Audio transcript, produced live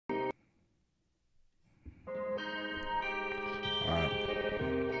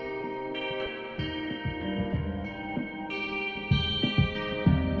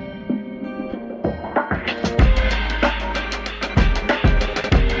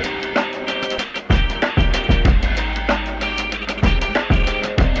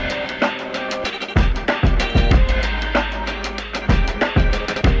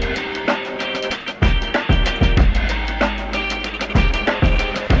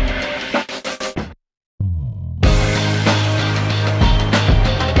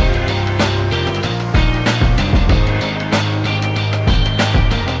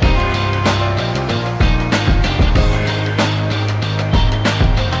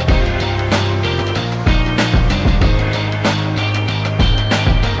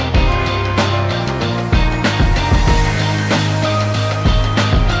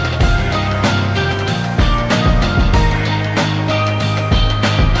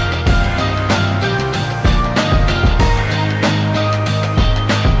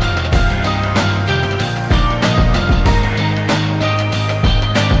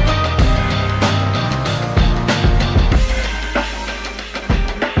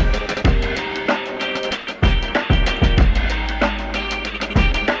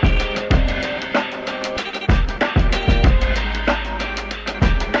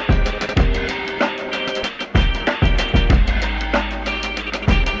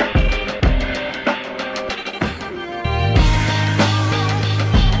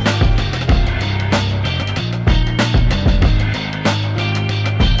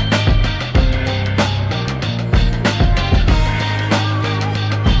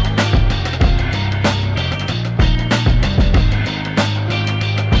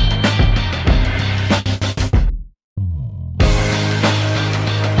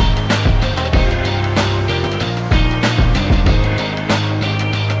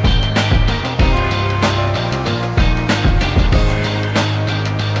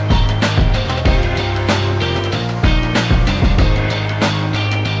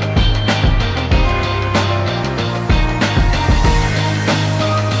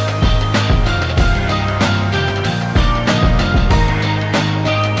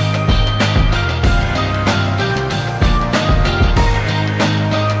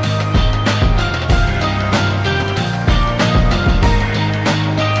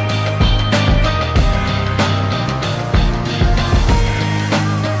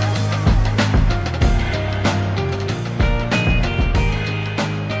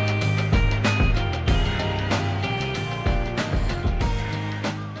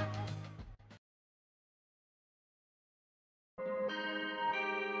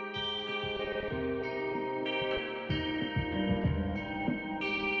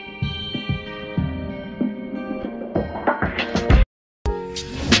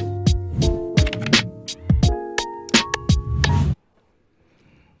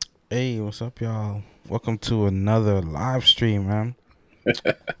Hey, what's up, y'all? Welcome to another live stream, man.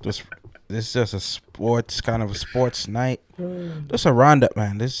 Just this is just a sports kind of a sports night. Just a roundup,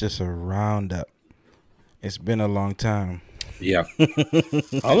 man. This is just a roundup. It's been a long time. Yeah.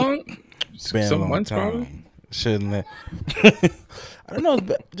 How long? Been a Some long months, probably. time. Shouldn't it? I don't know.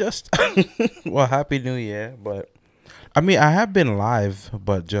 Just well, Happy New Year. But I mean, I have been live,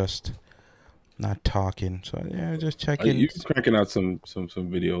 but just not talking. So yeah, just checking. You cranking out some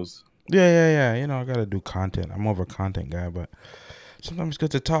videos. Yeah. I gotta do content. I'm more of a content guy, but sometimes it's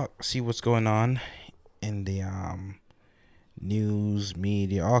good to talk, see what's going on in the news,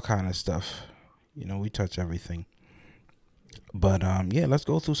 media, all kind of stuff. We touch everything. But yeah, let's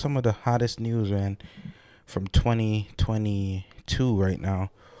go through some of the hottest news, man, from 2022 right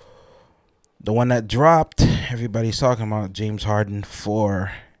now. The one that dropped, everybody's talking about James Harden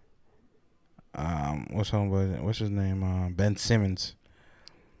for what's his name? Ben Simmons.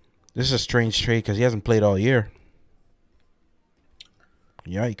 This is a strange trade because he hasn't played all year.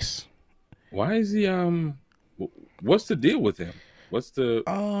 Yikes. Why is he what's the deal with him? What's the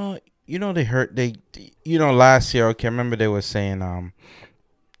last year, okay, I remember they were saying,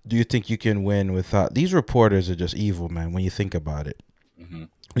 do you think you can win without these reporters are just evil, man, when you think about it. Mhm.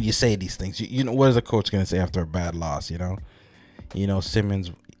 When you say these things, what is a coach gonna say after a bad loss,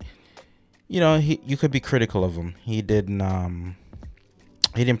 Simmons, you could be critical of him. He didn't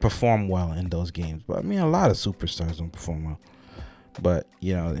perform well in those games. But I mean, a lot of superstars don't perform well. But,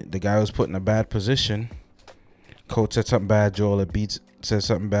 the guy was put in a bad position. Coach said something bad. Joel Embiid said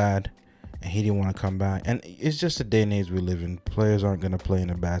something bad, and he didn't want to come back. And it's just the day and age we live in. Players aren't going to play in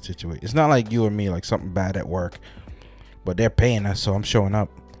a bad situation. It's not like you or me, like something bad at work. But they're paying us, so I'm showing up.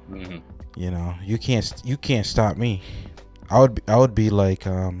 Mhm. You can't stop me. I would be like,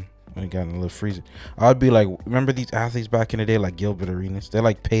 I got a little freezing. I would be like, remember these athletes back in the day, like Gilbert Arenas? They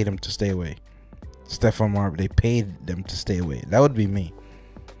like paid him to stay away. Stephon Marbury, they paid them to stay away. That would be me.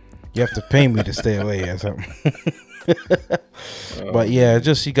 You have to pay me to stay away or something. But yeah,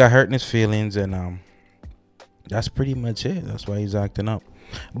 just he got hurt in his feelings, and that's pretty much it. That's why he's acting up.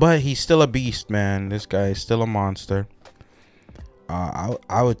 But he's still a beast, man. This guy is still a monster.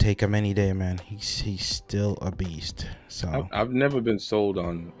 I would take him any day, man. He's still a beast. So I've never been sold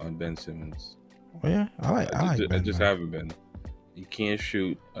on Ben Simmons. well, yeah, I like I Ben, just man. haven't been. He can't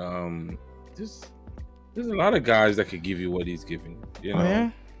shoot. There's a lot of guys that could give you what he's giving. Oh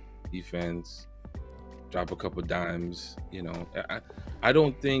yeah. Defense, drop a couple dimes. I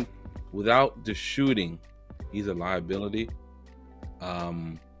don't think without the shooting, he's a liability.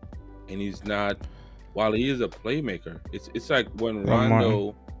 And he's not. While he is a playmaker, it's like when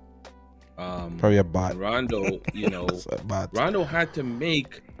Rondo, Probably a bot. Rondo, It's a bot. Rondo had to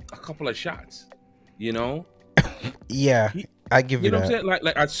make a couple of shots. Yeah, He- I give you what I'm that. saying?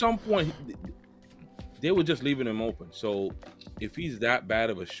 Like at some point, they were just leaving him open. So if he's that bad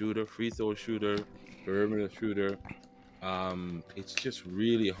of a shooter, free throw shooter, perimeter shooter, it's just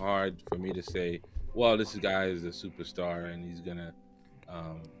really hard for me to say, well, this guy is a superstar and he's gonna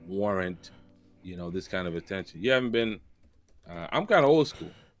warrant, this kind of attention. You haven't been. I'm kind of old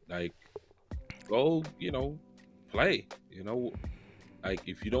school. Like, go, play. Like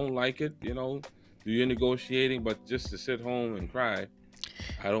if you don't like it, do your negotiating. But just to sit home and cry,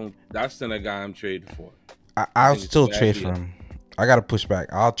 I don't. That's not a guy I'm trading for. I I'll think it's a still bad trade deal. for him. I gotta push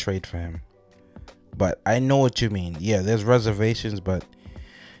back. I'll trade for him. But I know what you mean. Yeah, there's reservations, but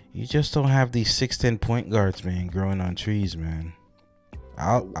you just don't have these 6'10" point guards, man, growing on trees, man.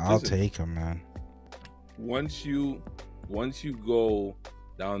 I'll Listen, take him, man. once you go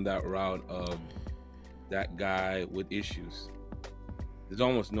down that route of that guy with issues, there's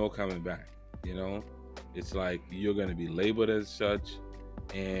almost no coming back. It's like you're going to be labeled as such,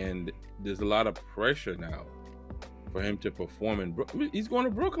 and there's a lot of pressure now for him to perform in Brooklyn. He's going to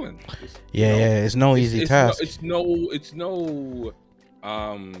Brooklyn. Yeah, it's no easy task. It's no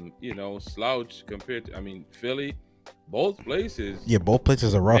slouch compared to, I mean, Philly. Both places, Yeah, both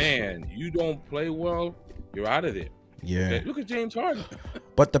places are rough. man, you don't play well, you're out of there. Yeah, Okay? Look at James Harden.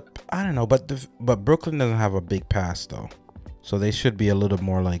 but I don't know, but Brooklyn doesn't have a big pass though, so they should be a little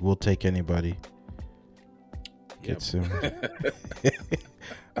more like we'll take anybody. Yeah. Get him.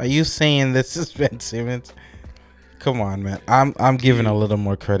 Are you saying this is Ben Simmons? Come on, man. I'm giving a little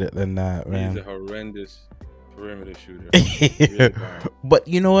more credit than that, He's man. a horrendous perimeter shooter. Really bad. But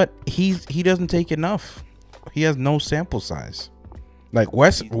you know what? He doesn't take enough. He has no sample size. Like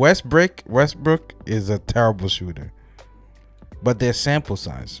Westbrook is a terrible shooter, but their sample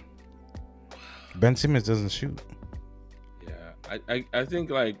size. Ben Simmons doesn't shoot. Yeah, I think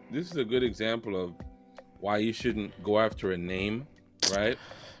like this is a good example of why you shouldn't go after a name, right?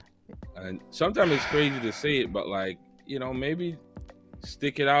 And sometimes it's crazy to say it, but like, maybe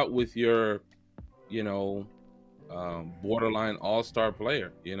stick it out with your, you know, borderline all-star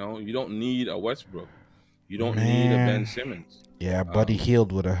player. You don't need a Westbrook. You don't need a Ben Man, Simmons. yeah, Buddy Um,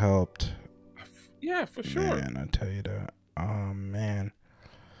 Hield would have helped. yeah, for sure. Man, I tell you that. Oh man,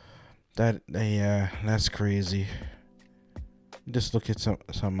 yeah, that's crazy. Just look at some.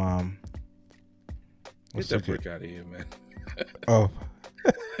 Get Let's that look at brick out of here, man. oh.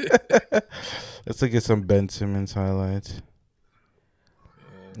 Let's look at some Ben Simmons highlights.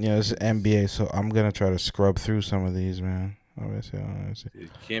 Yeah, this is NBA, so I'm gonna try to scrub through some of these, man. Obviously. You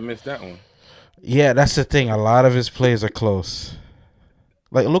can't miss that one. Yeah, that's the thing. A lot of his plays are close.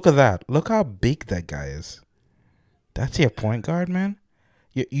 Like, look at that. Look how big that guy is. That's your point guard, man.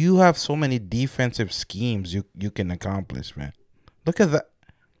 You have so many defensive schemes you can accomplish, man. Look at that,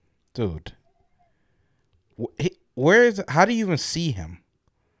 dude. Where is? How do you even see him?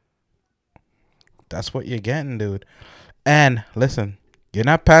 That's what you're getting, dude. And listen, you're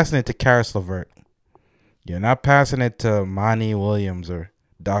not passing it to Karis LeVert. You're not passing it to Monty Williams or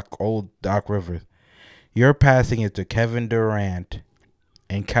old Doc Rivers. You're passing it to Kevin Durant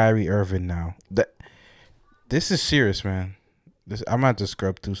and Kyrie Irving now. This is serious, man. I'm gonna have to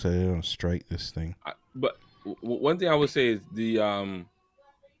scrub through so they don't strike this thing. But one thing I would say is the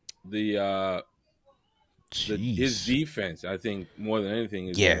his Jeez. defense. I think more than anything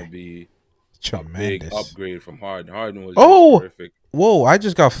is going Yeah. to be a big Tremendous. upgrade from Harden. Harden was just Oh, terrific. whoa! I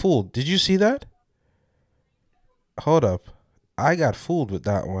just got fooled. Did you see that? Hold up, I got fooled with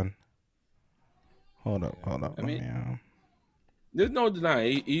that one. Hold up. I mean, there's no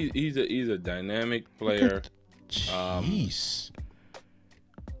denying he's a dynamic Look player. at, Um, jeez.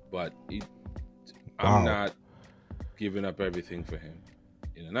 but I'm Wow. not giving up everything for him.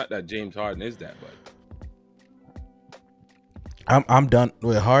 Not that James Harden is that, but I'm done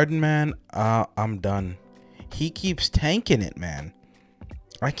with Harden, man. I'm done. He keeps tanking it, man.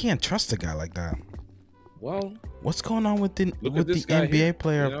 I can't trust a guy like that. well, What's going on with the look at this guy NBA here,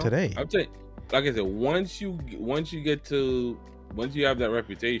 player of today? I'm saying, like I said, once you have that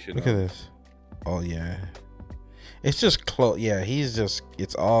reputation, Look at this. Oh yeah, it's just close. Yeah,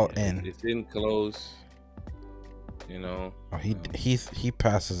 it's all in. It's in close. Oh, he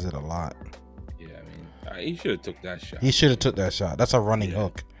passes it a lot. Yeah, I mean, he should have took that shot. He should have took that shot. That's a running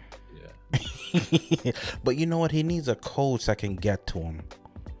hook. Yeah. But you know what? He needs a coach that can get to him.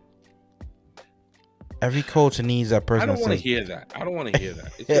 Every coach needs that person. I don't want to hear that.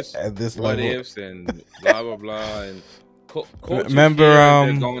 It's just at this what level. ifs and blah blah blah. And remember,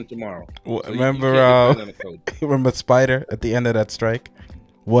 they're going tomorrow. So remember Spider at the end of that strike?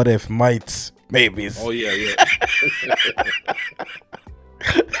 What if mites, maybes? Oh yeah.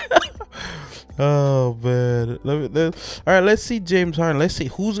 Oh man. All right, let's see James Harden. Let's see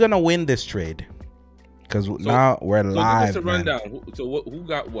who's gonna win this trade. Because now we're live. Give us a rundown. So who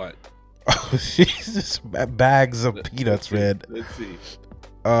got what? Oh, Jesus, bags of peanuts, man. Let's see.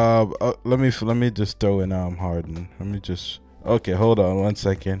 Let me just throw in Harden. Okay, hold on 1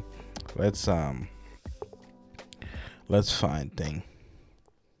 second. Let's find thing.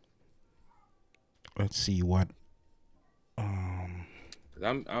 Let's see what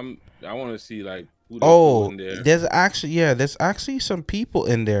I want to see like who oh, in there. there's actually some people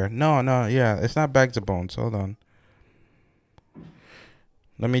in there. No, yeah, it's not bags of bones. Hold on.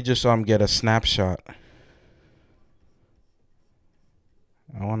 Let me just get a snapshot.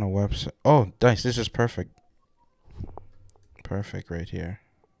 I want a website. Oh, nice. This is perfect. Perfect right here.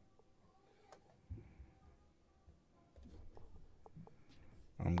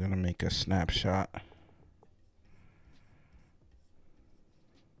 I'm gonna make a snapshot.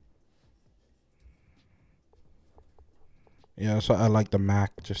 Yeah, so I like the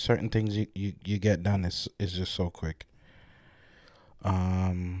Mac. Just certain things you get done is just so quick.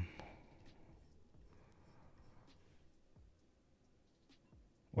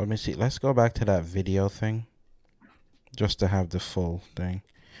 Let me see. Let's go back to that video thing, just to have the full thing.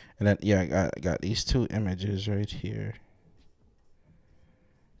 And then yeah, I got these two images right here.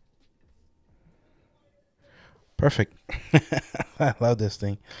 Perfect. I love this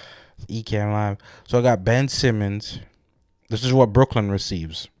thing. Ecamm Live. So I got Ben Simmons. This is what Brooklyn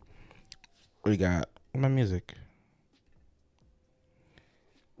receives. We got my music.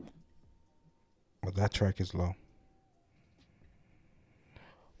 Well, that track is low.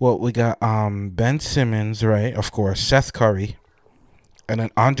 Well, we got Ben Simmons, right? Of course, Seth Curry, and then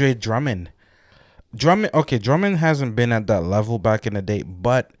Andre Drummond. Drummond hasn't been at that level back in the day,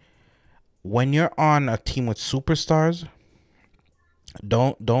 but when you're on a team with superstars,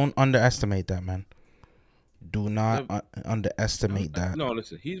 don't underestimate that, man. Do not underestimate that. No,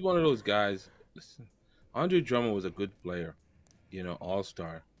 listen, he's one of those guys. Listen, Andre Drummond was a good player,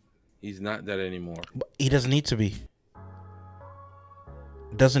 all-star. He's not that anymore. But he doesn't need to be.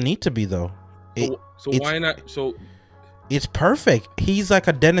 Doesn't need to be though. So why not? So it's perfect. He's like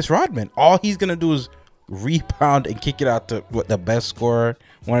a Dennis Rodman. All he's gonna do is rebound and kick it out to the best scorer,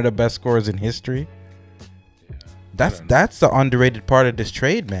 one of the best scorers in history. Yeah, that's the underrated part of this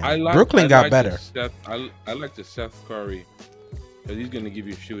trade, man. Brooklyn got better. I like the Seth Curry because he's gonna give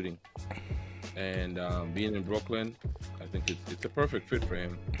you shooting, and being in Brooklyn, I think it's a perfect fit for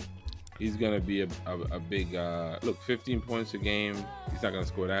him. He's gonna be a big look. 15 points a game. He's not gonna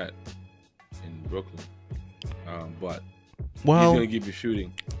score that in Brooklyn, but he's gonna give you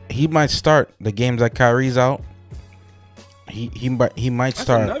shooting. He might start the games that Kyrie's out. He might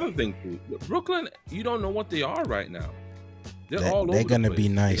start. That's another thing too. Brooklyn, you don't know what they are right now. They're all over. They're gonna the be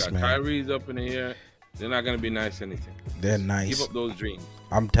nice, man. Kyrie's up in the air. They're not gonna be nice anything. They're nice. Give up those dreams.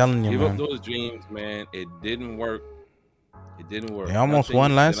 I'm telling you, man. Give up those dreams, man. It didn't work. It didn't work. They almost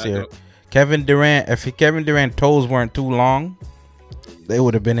won last year. Kevin Durant, if Kevin Durant's toes weren't too long, they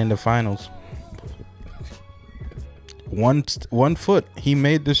would have been in the finals. One foot, he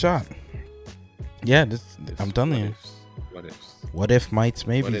made the shot. Yeah, I'm telling you. What if mites?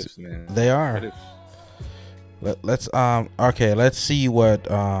 Maybe what ifs, man. They are. Let's okay. Let's see what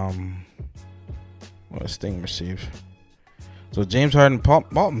Sting received. So James Harden,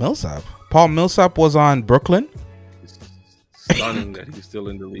 Paul Millsap. Paul Millsap was on Brooklyn. Stunning that he's still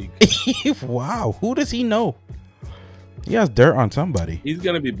in the league. Wow, who does he know? He has dirt on somebody. He's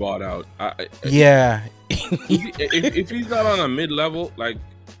gonna be bought out. Yeah. if he's not on a mid-level, like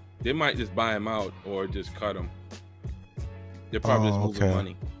they might just buy him out or just cut him. They're probably just moving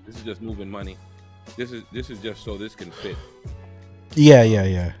money. This is just moving money. This is just so this can fit.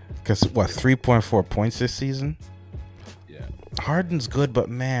 Yeah. Because what, 3.4 points this season? Yeah. Harden's good, but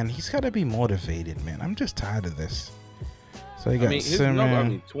man, he's got to be motivated, man. I'm just tired of this. So you got his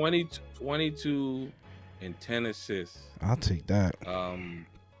number, 20, 22, and 10 assists. I'll take that.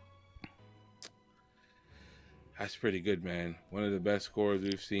 That's pretty good, man. One of the best scorers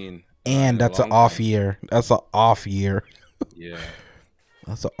we've seen. And that's an off year. That's an off year. Yeah.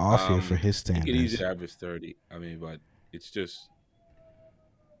 That's an off year for his standards. He could easily average 30. I mean, but it's just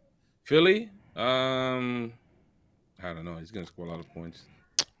Philly. I don't know. He's gonna score a lot of points.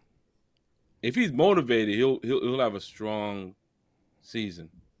 If he's motivated, he'll have a strong season,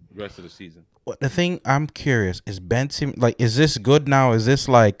 the rest of the season. What the thing I'm curious is Ben Simmons, like, is this good now? Is this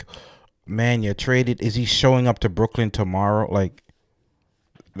like, man, you're traded? Is he showing up to Brooklyn tomorrow? Like,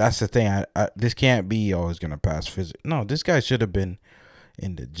 that's the thing. This can't be always gonna pass physics. No, this guy should have been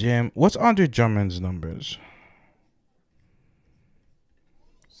in the gym. What's Andre Drummond's numbers?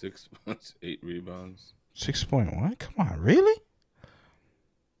 6 points, 8 rebounds. 6.1? Come on, really?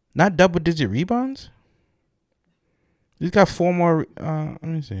 Not double-digit rebounds? He's got 4 more. Let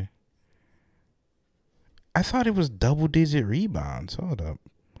me see. I thought it was double-digit rebounds. Hold up.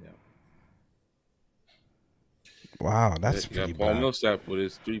 Yeah. Wow, that's pretty Paul bad. Millsap with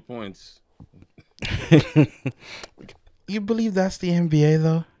his 3 points. You believe that's the NBA,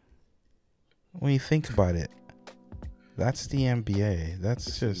 though? When you think about it. That's the NBA.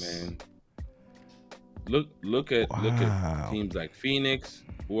 That's just... Man. Look at teams like Phoenix,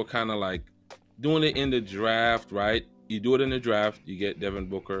 who are kind of like doing it in the draft, right? You do it in the draft, you get Devin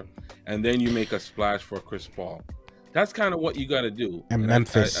Booker, and then you make a splash for Chris Paul. That's kind of what you got to do. And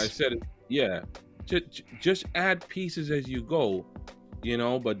Memphis. I said it, yeah. Just add pieces as you go,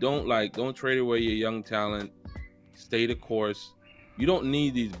 but don't trade away your young talent. Stay the course. You don't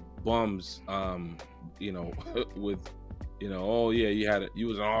need these bums, with, oh yeah, you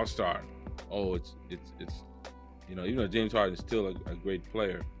was an all-star. Oh, it's even though James Harden is still a great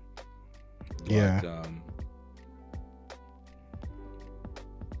player. But, yeah.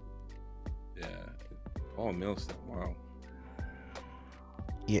 Paul Millsap, wow.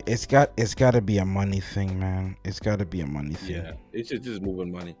 Yeah, it's got to be a money thing, man. It's got to be a money thing. Yeah, it's just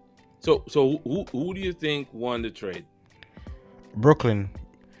moving money. So who do you think won the trade? Brooklyn,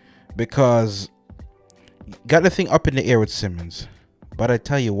 because you got the thing up in the air with Simmons. But I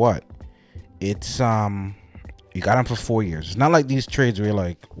tell you what, it's you got him for 4 years. It's not like these trades where you're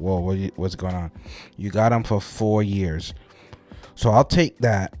like, whoa, what's going on? You got him for 4 years. So I'll take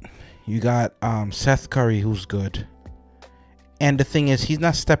that. You got Seth Curry, who's good. And the thing is, he's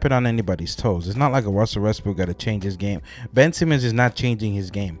not stepping on anybody's toes. It's not like a Russell Westbrook got to change his game. Ben Simmons is not changing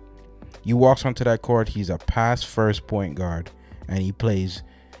his game. You walks onto that court, he's a pass-first point guard, and he plays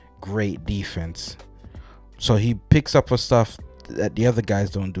great defense. So he picks up for stuff that the other guys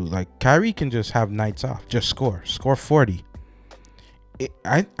don't do. Like Kyrie can just have nights off, just score 40.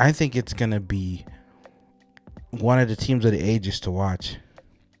 I think it's gonna be one of the teams of the ages to watch.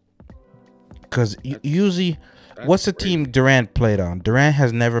 Because usually, what's the team Durant played on? Durant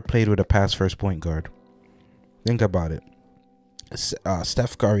has never played with a pass first point guard. Think about it.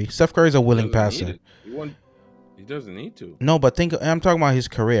 Steph Curry. Steph Curry's a willing passer. He doesn't need to. No, but I'm talking about his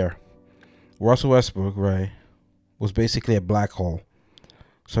career. Russell Westbrook, right, was basically a black hole.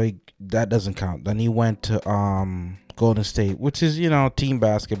 So that doesn't count. Then he went to Golden State, which is, team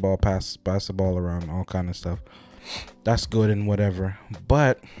basketball, pass the ball around, all kind of stuff. That's good and whatever.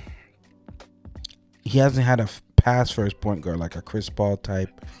 But he hasn't had a pass first point guard like a Chris Paul type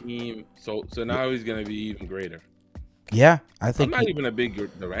team. So now he's gonna be even greater. Yeah, I think I'm not even a big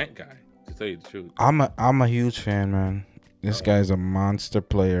Durant guy, to tell you the truth. I'm a huge fan, man. This guy's a monster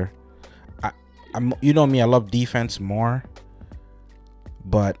player. I'm you know me, I love defense more.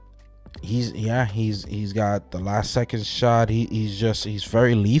 But he's got the last second shot. He's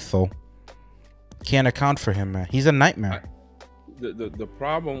very lethal. Can't account for him, man. He's a nightmare. The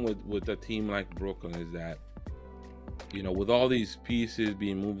problem with a team like Brooklyn is that, with all these pieces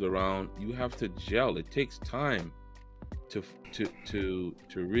being moved around, you have to gel. It takes time to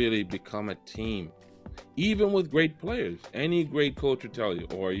really become a team. Even with great players, any great coach will tell you,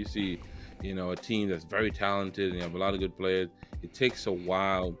 or you see, a team that's very talented and you have a lot of good players, it takes a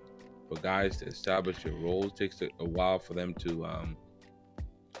while for guys to establish their roles. It takes a while for them to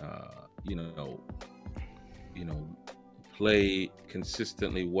play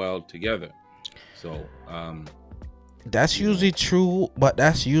consistently well together. So that's usually true, but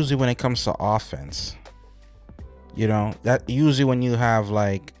that's usually when it comes to offense. That usually when you have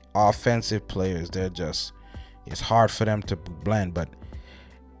like offensive players, it's hard for them to blend. But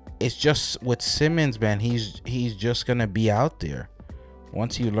it's just with Simmons, man. He's just gonna be out there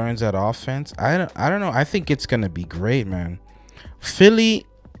once he learns that offense. I don't know. I think it's gonna be great, man. Philly's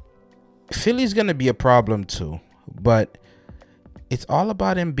gonna be a problem too, but it's all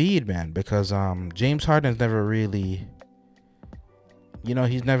about Embiid, man. Because James Harden's never really,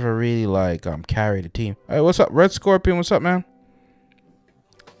 he's never really like carried a team. Hey, what's up, Red Scorpion? What's up, man?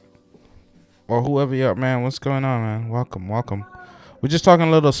 Or whoever you up, man. What's going on, man? Welcome. We're just talking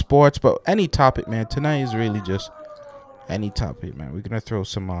a little sports, but any topic, man. Tonight is really just any topic, man. We're gonna throw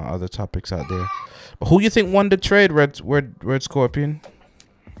some other topics out there. But who you think won the trade, Red Scorpion?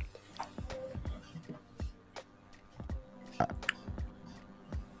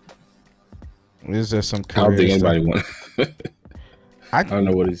 Is there some? I don't think anybody won. I don't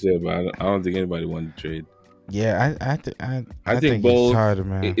know what he said, but I don't think anybody won the trade. Yeah, I think both. It's harder,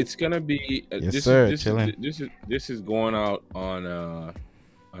 man. It's gonna be yes, this is going out on a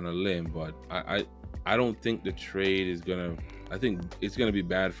limb, but I don't think the trade is gonna. I think it's gonna be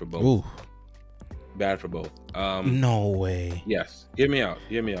bad for both. Ooh. Bad for both. No way. Yes. Hear me out.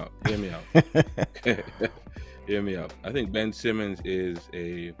 Hear me out. I think Ben Simmons is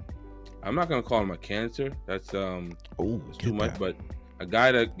I'm not gonna call him a cancer. That's too much, but a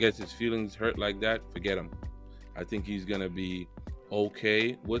guy that gets his feelings hurt like that, forget him. I think he's gonna be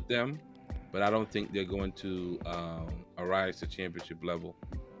okay with them, but I don't think they're going to arise to championship level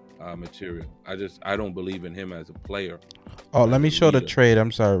material. I don't believe in him as a player. Oh, let me show the trade.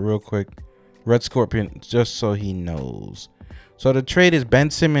 I'm sorry, real quick. Red Scorpion, just so he knows. So the trade is Ben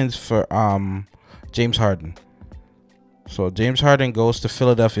Simmons for James Harden. So James Harden goes to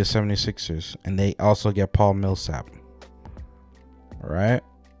Philadelphia 76ers, and they also get Paul Millsap. All right.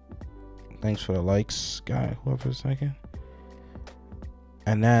 Thanks for the likes, guy. Whoever's second.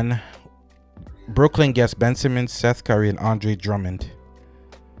 And then Brooklyn gets Ben Simmons, Seth Curry, and Andre Drummond.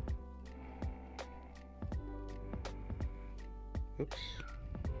 Oops.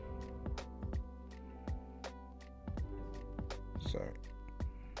 Sorry.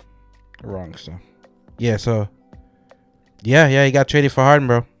 Wrong stuff. Yeah, so yeah, he got traded for Harden,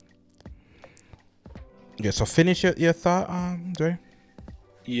 bro. Yeah, so finish your thought, Dre.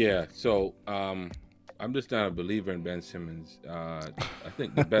 Yeah, so I'm just not a believer in Ben Simmons. I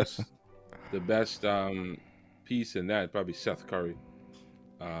think the best piece in that is probably Seth Curry.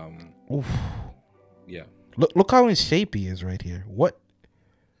 Oof. Yeah. Look how in shape he is right here. What?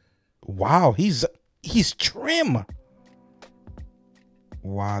 Wow, he's trim.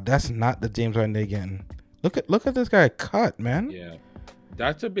 Wow, that's not the James Harden they're getting. Look at this guy cut, man. Yeah,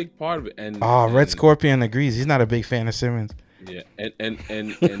 that's a big part of it. And Red Scorpion agrees. He's not a big fan of Simmons. Yeah, and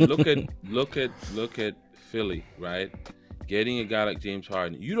look at Philly, right? Getting a guy like James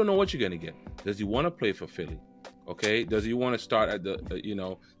Harden, you don't know what you're gonna get. Does he want to play for Philly? Okay, does he want to start at the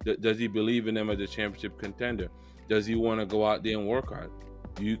does he believe in them as a championship contender? Does he want to go out there and work hard?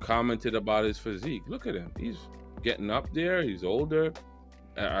 You commented about his physique. Look at him. He's getting up there. He's older.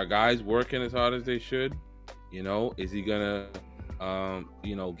 Are guys working as hard as they should? You know, is he gonna,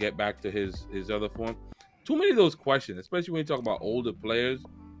 you know, get back to his other form? Too many of those questions, especially when you talk about older players.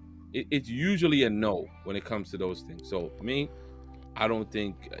 It's usually a no when it comes to those things. So me, I don't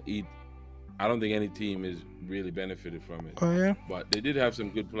think any team is really benefited from it. Oh yeah, but they did have some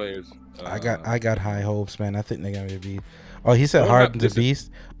good players. I got high hopes, man. I think they're gonna be. Oh, he said Well, Harden's a listen.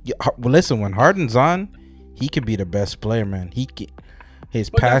 beast. Yeah, well, listen, when Harden's on, he could be the best player, man. His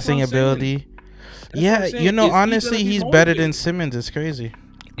But that's passing what I'm saying. ability. That's what Yeah, I'm saying. you know, Is he gonna honestly, be he's better than motivated? Simmons. It's crazy,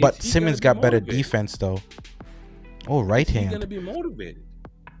 but Is he Simmons gonna got be better motivated? defense though. Oh, right He's gonna hand. be motivated.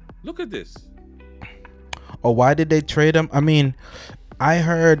 Look at this. Oh, why did they trade him? I mean, I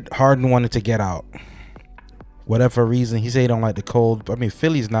heard Harden wanted to get out. Whatever reason, he said he don't like the cold. I mean,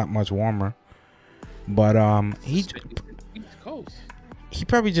 Philly's not much warmer, but East Coast. he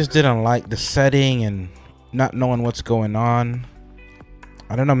probably just didn't like the setting and not knowing what's going on.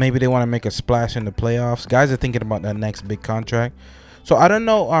 I don't know. Maybe they want to make a splash in the playoffs. Guys are thinking about that next big contract. So I don't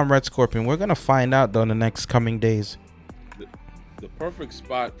know, Red Scorpion. We're gonna find out though in the next coming days. The perfect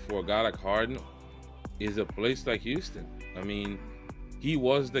spot for a guy like Harden is a place like Houston. I mean, he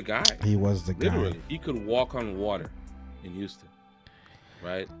was the guy. He was the guy. Literally, he could walk on water in Houston,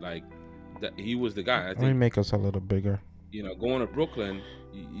 right? Like that, he was the guy. I Let me think, make us a little bigger. you know, going to Brooklyn,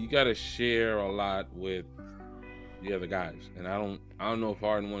 you got to share a lot with the other guys, and I don't know if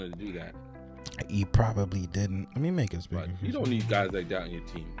Harden wanted to do that. He probably didn't. Let me make us bigger. But you don't need guys like that on your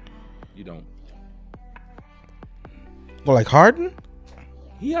team. You don't. Well, like Harden.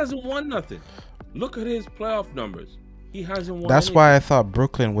 He hasn't won nothing. Look at his playoff numbers. He hasn't won. That's anything. why I thought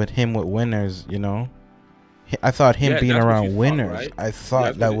Brooklyn with winners. You know, I thought him Yeah, being that's what around you thought, winners. right? I thought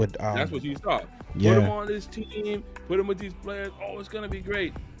That's that what would. that's what you thought. Yeah. Put him on this team. Put him with these players. Oh, it's gonna be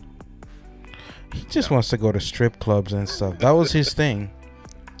great. He just wants to go to strip clubs and stuff. That was his thing.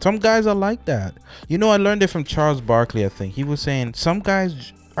 Some guys are like that. You know, I learned it from Charles Barkley, I think. He was saying some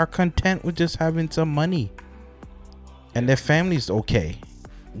guys are content with just having some money. And their family's okay.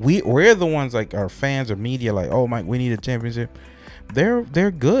 We're the ones, like our fans or media, like, oh my, we need a championship.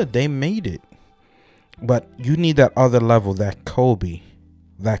 They're good. They made it. But you need that other level, that Kobe,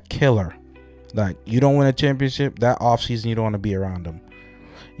 that killer. Like, you don't win a championship, that offseason you don't want to be around them.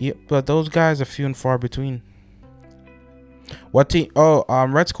 Yeah, but those guys are few and far between. What team? Oh,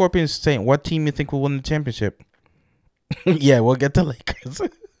 Red Scorpions saying, what team you think will win the championship? Yeah, we'll get the Lakers.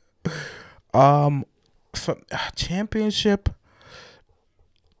 Championship.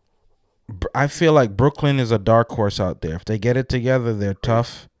 I feel like Brooklyn is a dark horse out there. If they get it together, they're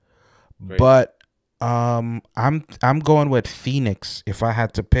tough. Great. But I'm going with Phoenix if I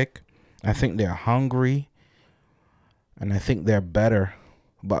had to pick. I think they're hungry, and I think they're better.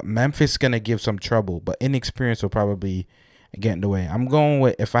 But Memphis is gonna give some trouble. But inexperience will probably get in the way. I'm going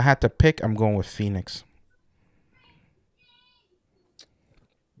with, if I had to pick, I'm going with Phoenix.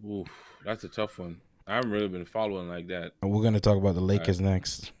 Oof, that's a tough one. I haven't really been following like that. And we're gonna talk about the Lakers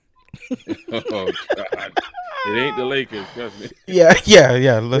next. Oh God, it ain't the Lakers, trust me. Yeah.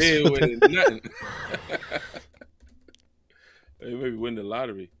 Let's. They ain't winning nothing. They maybe win the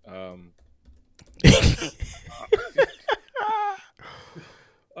lottery. I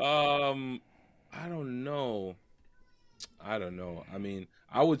don't know. I mean,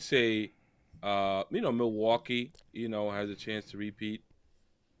 I would say, Milwaukee, has a chance to repeat.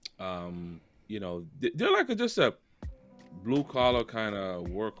 They're like just a blue collar kind of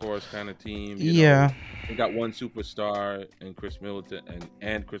workhorse kind of team. Yeah. They got one superstar and Chris Middleton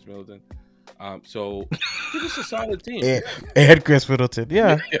and Chris Middleton. So they're just a solid team. And Chris Middleton.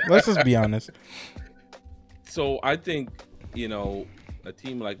 Yeah. Let's just be honest. So I think, a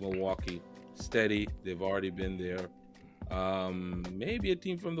team like Milwaukee, steady. They've already been there. Maybe a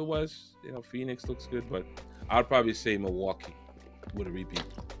team from the West. Phoenix looks good, but I'd probably say Milwaukee with a repeat.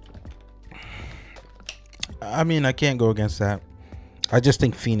 I mean, I can't go against that. I just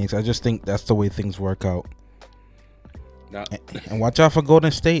think Phoenix. I just think that's the way things work out. Now, and watch out for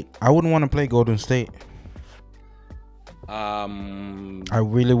Golden State. I wouldn't want to play Golden State. I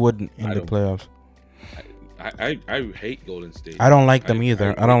really wouldn't in the playoffs. I hate Golden State. I don't like them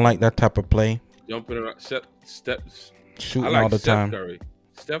either. I don't like that type of play. Jumping around, steps, shooting all the time.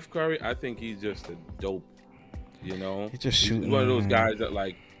 Steph Curry, I think he's just a dope. He's just shooting. He's one of those guys that,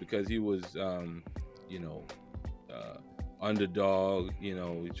 like, because he was, underdog. He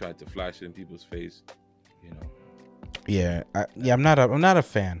tried to flash it in people's face. Yeah, I'm not a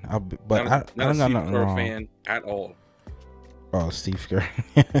fan. But not a Steve Kerr fan at all. Oh, Steve Kerr.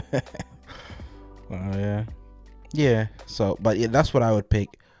 Oh yeah. Yeah. So, but yeah, that's what I would pick.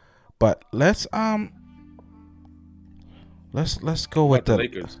 But let's go with About the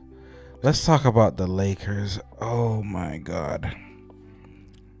Lakers. let's talk about the Lakers. Oh my God.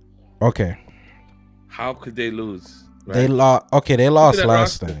 Okay. How could they lose? Right? They lost. Okay, they Look at lost that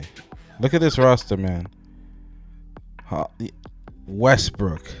last roster. night. Look at this roster, man.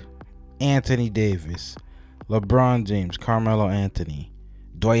 Westbrook, Anthony Davis, LeBron James, Carmelo Anthony,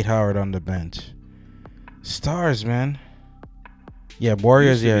 Dwight Howard on the bench. Stars, man. Yeah,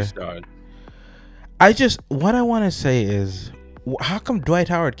 Warriors. Yeah. Stars. What I want to say is, how come Dwight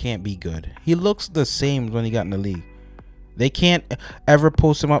Howard can't be good? He looks the same when he got in the league. They can't ever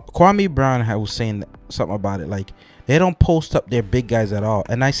post him up. Kwame Brown was saying something about it. Like, they don't post up their big guys at all.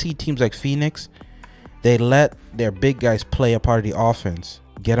 And I see teams like Phoenix, they let their big guys play a part of the offense.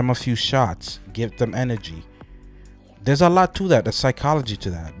 Get them a few shots. Give them energy. There's a lot to that. The psychology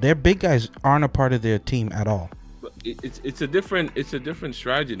to that. Their big guys aren't a part of their team at all. But it's a different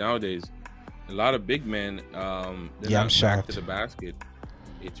strategy nowadays. A lot of big men, they're I'm not shocked. back to the basket.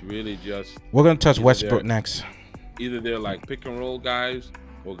 It's really just We're gonna touch Westbrook next. Either they're like pick and roll guys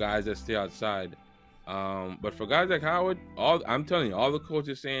or guys that stay outside. But for guys like Howard, I'm telling you, all the coach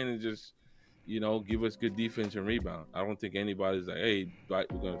is saying is just, give us good defense and rebound. I don't think anybody's like, hey,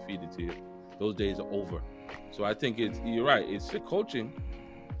 Dwight, we're gonna feed it to you. Those days are over. So I think you're right. It's the coaching.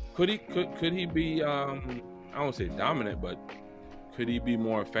 Could he be I don't say dominant, but could he be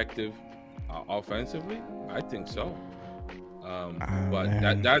more effective offensively? I think so. But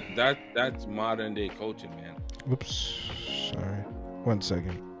man. that's modern day coaching, man. Oops, sorry. 1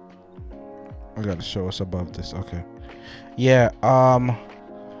 second. I gotta show us above this. Okay. Yeah.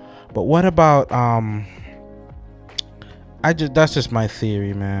 But what about that's just my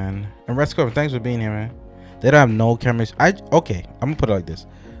theory, man. And Redskins, thanks for being here, man. They don't have no chemistry. Okay. I'm gonna put it like this: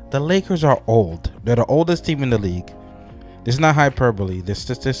 the Lakers are old. They're the oldest team in the league. This is not hyperbole. They're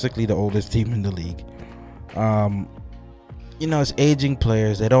statistically the oldest team in the league. It's aging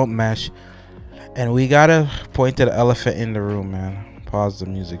players. They don't mesh. And we gotta point to the elephant in the room, man. Pause the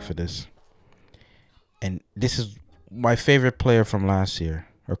music for this. And this is my favorite player from last year,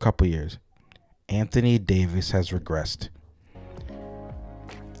 or a couple years. Anthony Davis has regressed.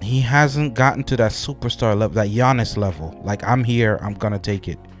 He hasn't gotten to that superstar level, that Giannis level. Like, I'm here, I'm gonna take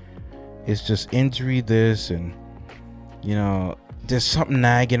it. It's just injury this, and there's something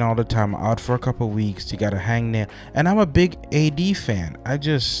nagging all the time. Out for a couple weeks, you gotta hang there. And I'm a big AD fan.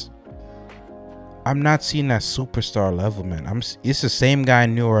 I'm not seeing that superstar level, man. It's the same guy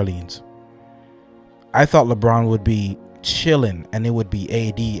in New Orleans. I thought LeBron would be chilling, and it would be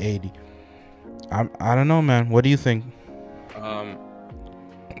AD. I don't know, man. What do you think?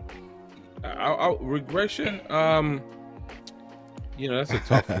 Regression. That's a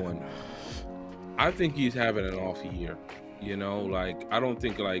tough one. I think he's having an off year. I don't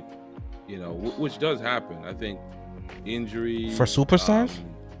think which does happen. I think injuries For superstars,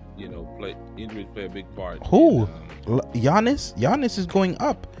 injuries play a big part. who? Giannis? Giannis is going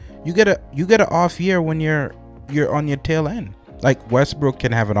up. You get an off year when you're on your tail end. Like, Westbrook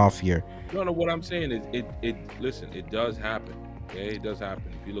can have an off year. No. What I'm saying is, listen, it does happen. Okay, it does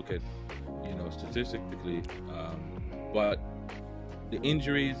happen. If you look at, statistically, but the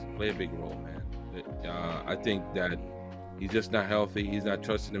injuries play a big role, man. I think that he's just not healthy. He's not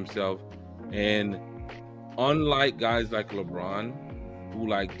trusting himself, and unlike guys like LeBron, who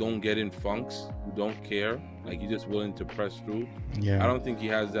don't get in funks, who don't care, he's just willing to press through. Yeah. I don't think he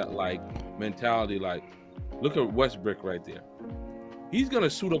has that mentality. Look at Westbrook right there. He's gonna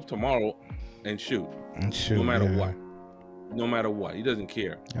suit up tomorrow and shoot no matter what. No matter what, he doesn't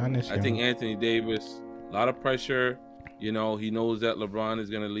care. I think Anthony Davis, a lot of pressure. He knows that LeBron is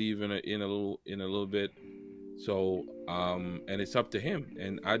gonna leave in a little bit. So and it's up to him.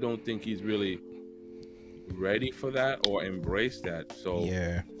 And I don't think he's really ready for that or embraced that. So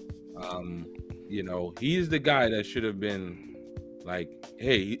yeah. He's the guy that should have been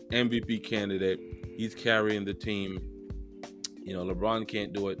hey, MVP candidate. He's carrying the team. LeBron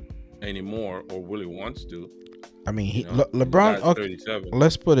can't do it anymore, or really wants to. I mean, LeBron. Okay, 37.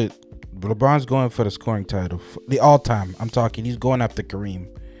 let's put it. LeBron's going for the scoring title, the all-time. I'm talking. He's going after Kareem.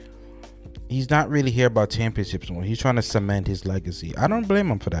 He's not really here about championships anymore. He's trying to cement his legacy. I don't blame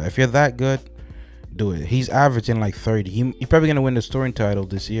him for that. If you're that good, do it. He's averaging 30. He's probably gonna win the scoring title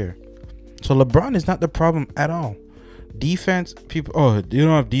this year. So LeBron is not the problem at all. Defense, people. Oh, you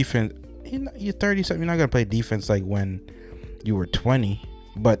don't have defense. You're 30 something. You're not gonna play defense like when you were 20.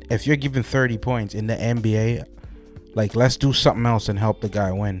 But if you're giving 30 points in the NBA, let's do something else and help the guy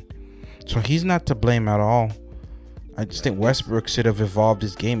win. So he's not to blame at all. I just think Westbrook should have evolved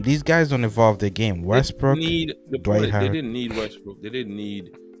his game. These guys don't evolve their game. Westbrook, Dwight they Howard. didn't need Westbrook. They didn't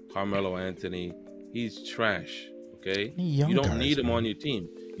need Carmelo Anthony. He's trash. Okay, you don't need him on your team.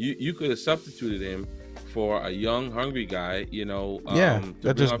 You could have substituted him for a young, hungry guy. You know,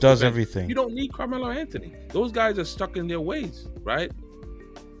 that just does everything. You don't need Carmelo Anthony. Those guys are stuck in their ways, right?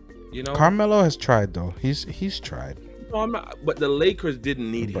 You know, Carmelo has tried though. He's tried. No, I'm not. But the Lakers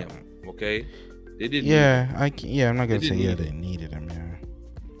didn't need him. Okay, they didn't. I'm not gonna say they needed him. Yeah.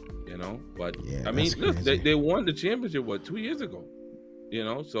 You know, but I mean, look, they won the championship 2 years ago. You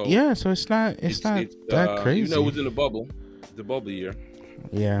know, so so it's not that crazy. You know, it was in the bubble year.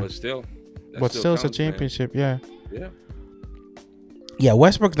 Yeah, but still, it's a championship. Man. Yeah.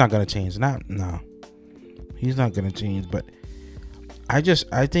 Westbrook's not gonna change. No, he's not gonna change. But I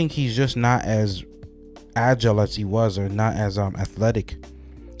think he's just not as agile as he was, or not as athletic.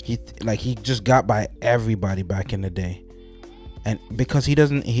 He just got by everybody back in the day, and because he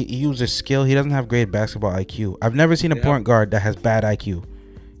uses skill, he doesn't have great basketball IQ. I've never seen a point guard that has bad IQ.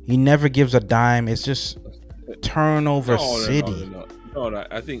 He never gives a dime. It's just turnover city. No,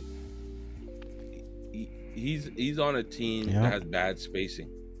 I think he's on a team that has bad spacing.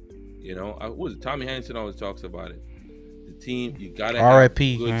 You know, was it Tommy Hanson always talks about it. The team, you gotta have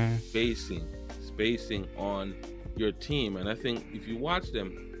good spacing on your team, and I think if you watch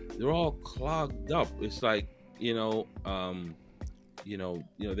them, they're all clogged up. It's like they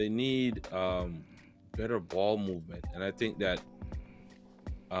need better ball movement, and I think that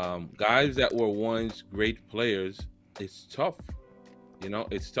guys that were once great players, it's tough. You know,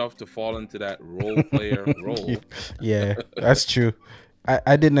 it's tough to fall into that role player role. Yeah, that's true.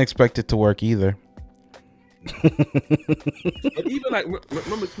 I didn't expect it to work either. But even like,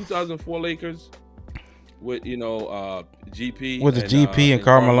 remember 2004 Lakers with GP with the GP and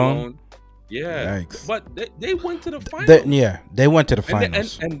Karl Malone. Yeah, yikes. But they went to the finals. They went to the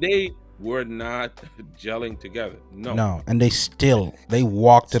finals, and they were not gelling together. No, and they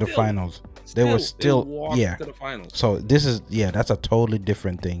walked to the finals. They walked to the finals. So this is that's a totally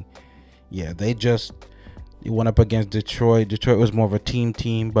different thing. Yeah, they went up against Detroit. Detroit was more of a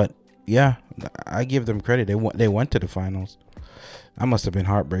team, but yeah, I give them credit. They went to the finals. That must have been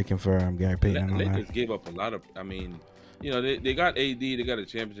heartbreaking for Gary Payton. The Lakers gave up a lot of. I mean, they got AD, they got a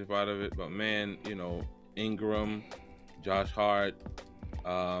championship out of it, but man, Ingram, Josh Hart,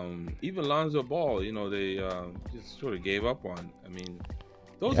 even Lonzo Ball, they just sort of gave up on. I mean,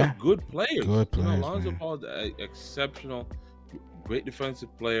 those are good players. Lonzo Ball's an exceptional, great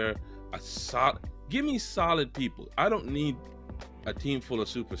defensive player. Give me solid people. I don't need a team full of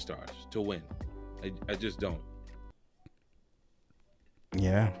superstars to win. I just don't.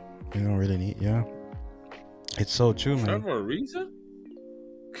 Yeah, you don't really need. Yeah, it's so true, man. For a reason.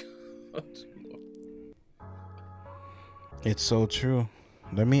 It's so true.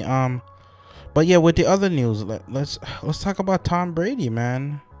 Let me but yeah, with the other news, let's talk about Tom Brady,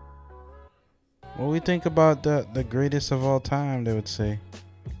 man. What do we think about the greatest of all time? They would say.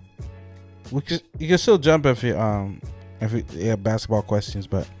 You can still jump if you have basketball questions,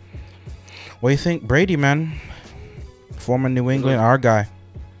 but what do you think, Brady, man? Former New England, our guy.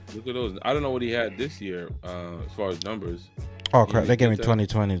 Look at those. I don't know what he had this year as far as numbers. Oh crap! They gave me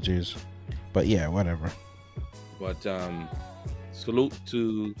 2020 G's, but yeah, whatever. But salute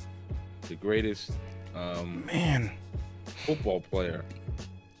to the greatest football player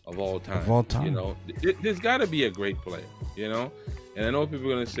of all time. There's got to be a great player. And I know people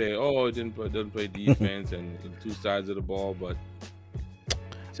are gonna say, "Oh, it doesn't play defense and two sides of the ball," but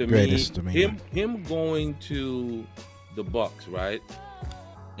to me, him going to the Bucks, right,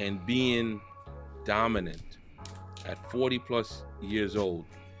 and being dominant at 40 plus years old,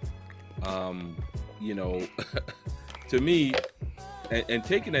 to me, and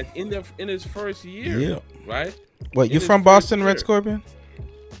taking that in his first year, right? Wait, you from Boston, Red Scorpion?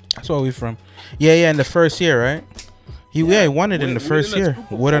 That's where we from. Yeah, in the first year, right? He won it in the first year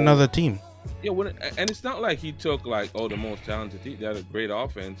with another team. Yeah, and it's not like he took the most talented team. They had a great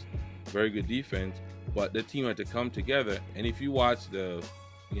offense, very good defense, but the team had to come together. And if you watch their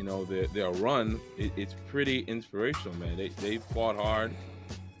run, it's pretty inspirational, man. They fought hard.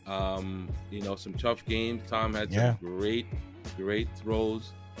 Some tough games. Tom had some great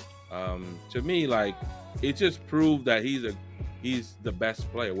throws. To me, it just proved that he's the best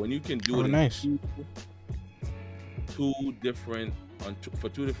player when you can do it. For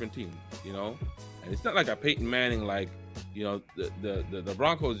two different teams, and it's not like a Peyton Manning, the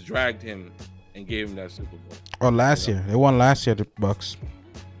Broncos dragged him and gave him that Super Bowl. Oh, last year they won. Last year, the Bucks.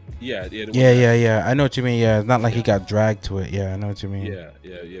 yeah, the one Yeah, that yeah, yeah. I know what you mean. Yeah, it's not like he got dragged to it. Yeah, I know what you mean.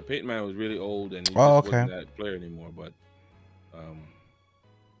 yeah. Peyton Manning was really old and he Oh, just wasn't okay. that player anymore. But um,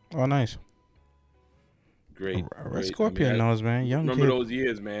 Oh, nice. Red great. I mean, Scorpion knows, man. Young remember kid. those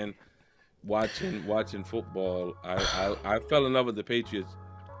years, man. Watching football. I fell in love with the Patriots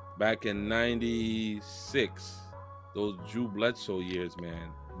back in '96. Those Drew Bledsoe years, man.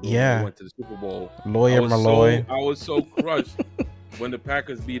 When they Yeah. went to the Super Bowl, Lawyer Malloy. I was so crushed when the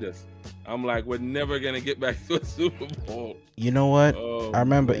Packers beat us. I'm like, we're never gonna get back to a Super Bowl. You know what? Oh I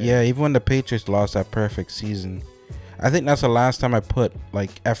remember, man. yeah, even when the Patriots lost that perfect season, I think that's the last time I put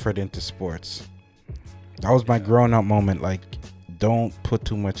like effort into sports. That was my Yeah. grown up moment. Like, don't put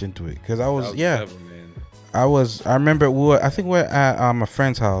too much into it. Cause I was, yeah, 2007, man. I remember I think we're at a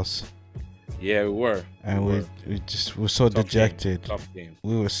friend's house. Yeah, we were. And we just were so Tough dejected. Tough game.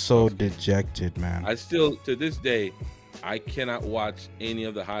 We were so Tough game. dejected, man. I still, to this day, I cannot watch any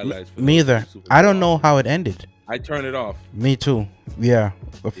of the highlights. For Me those either. Super I Bowl don't know losses. how it ended. I turn it off. Me too. Yeah.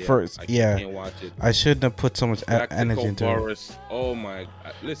 The Yeah, first. I Yeah. can't watch it. I shouldn't have put so much energy Galactico into it. Boris. Oh my!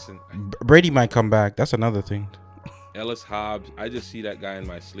 Listen, Brady might come back. That's another thing. Ellis Hobbs. I just see that guy in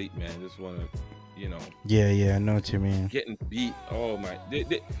my sleep, man. Just want to, Yeah, yeah. I know what you mean. getting beat. Oh my!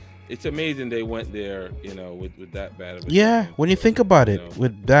 It's amazing they went there, with that bad of a Yeah. defense. When you think about You it, know,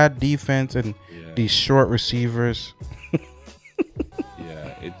 with that defense and yeah, these short receivers.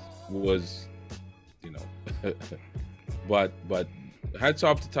 yeah, it was, you know, but hats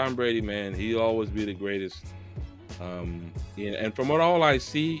off to Tom Brady, man. He'll always be the greatest. And from what all I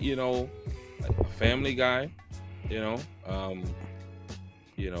see, a family guy, you know, um,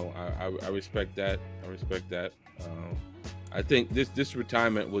 I respect that. I respect that. I think this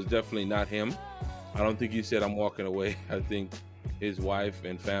retirement was definitely not him. I don't think he said I'm walking away. I think his wife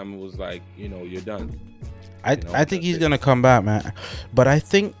and family was like, you're done. I think that's he's it. gonna come back, man. But I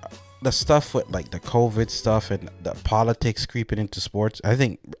think the stuff with like the COVID stuff and the politics creeping into sports. I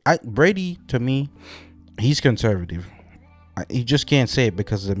think Brady, to me, he's conservative. You just can't say it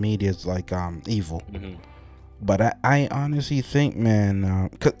because the media is like evil. Mhm. But I honestly think, man,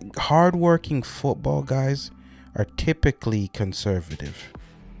 'cause hardworking football guys are typically conservative.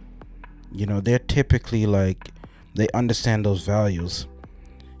 They're typically like they understand those values.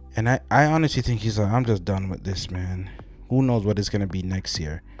 And I honestly think he's like, I'm just done with this, man. Who knows what it's gonna be next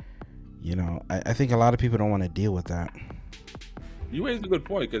year? I think a lot of people don't want to deal with that. You raised a good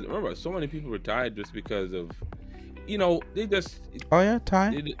point because remember, so many people retired just because of, they just Oh yeah,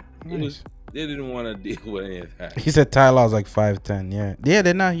 Ty. it Nice. was they didn't want to deal with any of that. He said Ty Law's like 5'10". Yeah, yeah,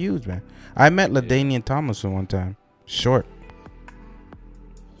 they're not huge, man. I met LaDainian Tomlinson one time. Short.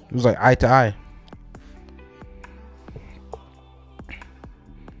 It was like eye to eye.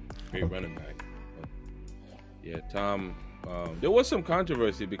 Great running back. Yeah, Tom. There was some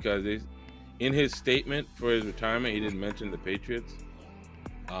controversy because in his statement for his retirement, he didn't mention the Patriots.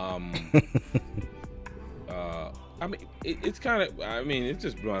 I mean, it's kind of. I mean, it's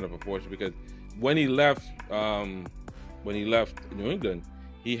just blown out of proportion because when he left New England,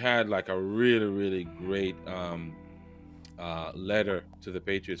 he had like a really, really great letter to the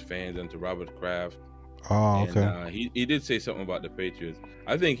Patriots fans and to Robert Kraft. Oh, okay. And he did say something about the Patriots.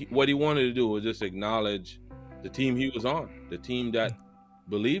 I think what he wanted to do was just acknowledge the team he was on, the team that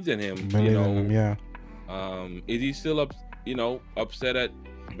believed in him. Believe in him, yeah. Is he still upset at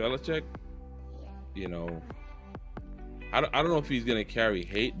Belichick? I don't know if he's gonna carry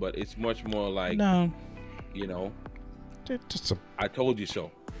hate, but it's much more like, No, just I told you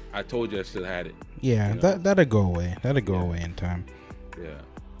so. I told you I still had it. yeah. That'll go away. That'll go away in time. Yeah.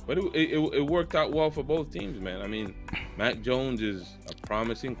 But it worked out well for both teams, man. I mean, Mac Jones is a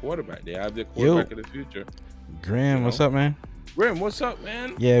promising quarterback. They have their quarterback of the future. Graham, what's up, man? Grim, what's up,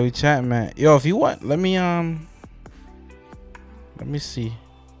 man? Yeah, we chatting, man. Yo, if you want, let me see.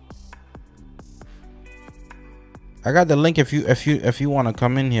 I got the link if you want to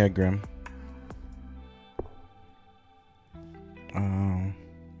come in here, Grim.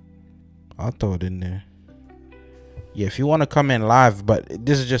 I'll throw it in there. Yeah, if you want to come in live, but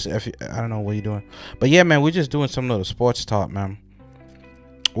this is just I don't know what you're doing. But yeah, man, we're just doing some little sports talk, man.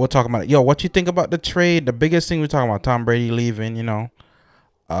 We're talking about it. Yo, what you think about the trade? The biggest thing we're talking about, Tom Brady leaving,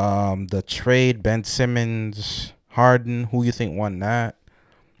 the trade, Ben Simmons, Harden, who you think won that?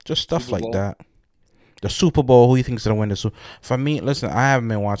 Just stuff Super like Bowl. that. The Super Bowl, who you think's gonna win the Super? For me, listen, I haven't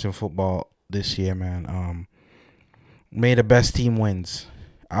been watching football this year, man. May the best team wins.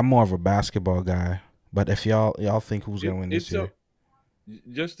 I'm more of a basketball guy, but if y'all think who's gonna win this year?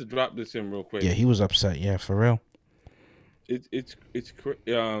 Just to drop this in real quick. Yeah, he was upset. Yeah, for real.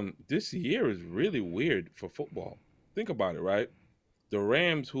 This year is really weird for football. Think about it, right? the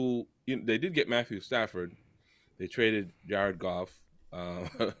Rams, who they did get Matthew Stafford, they traded Jared Goff,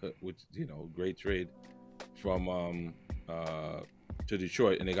 which great trade from to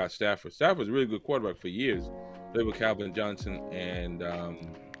Detroit, and they got Stafford. Stafford's a really good quarterback for years. Played with Calvin Johnson, and I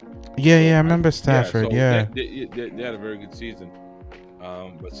remember Stafford. so Yeah, they had a very good season.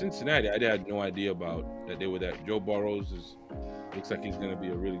 But Cincinnati, I had no idea about that they were that. Joe Burrows looks like he's going to be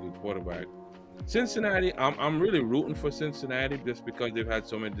a really good quarterback. Cincinnati, I'm really rooting for Cincinnati just because they've had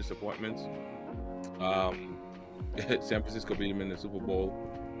so many disappointments. San Francisco beat them in the Super Bowl,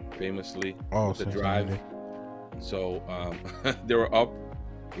 famously. Oh, the drive. So they were up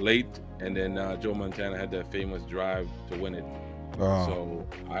late, and then Joe Montana had that famous drive to win it. Oh. So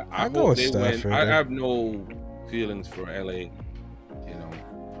I go hope with they Stafford. win. I have no feelings for LA.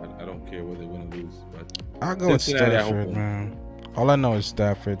 I don't care whether they win or lose. But I'll go with Cincinnati, Stafford, man. All I know is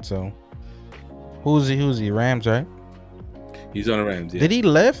Stafford. So who's he? Rams, right? He's on the Rams. Yeah. Did he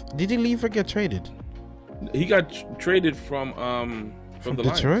leave? Did he leave or get traded? He got traded from the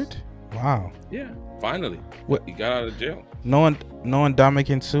Detroit. Lions. Wow. Yeah, finally. What? He got out of jail. No one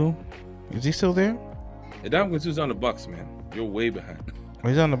Ndamukong Suh. Is he still there? Ndamukong Suh's on the Bucks, man. You're way behind. Oh,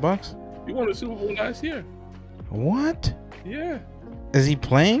 he's on the Bucks. You won the Super Bowl last year. What? Yeah. Is he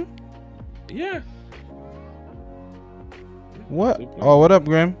playing? Yeah. What? Oh, what up,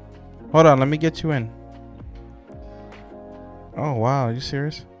 Grim? Hold on, let me get you in. Oh wow, are you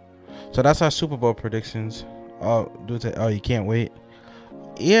serious? So that's our Super Bowl predictions. Oh, you can't wait.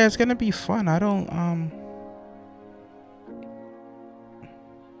 Yeah, it's gonna be fun. I don't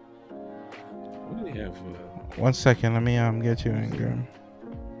What do they have for 1 second, let me get you in, Grim.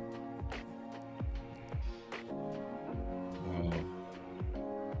 Wow.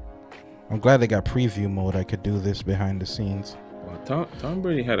 I'm glad they got preview mode. I could do this behind the scenes. Well, Tom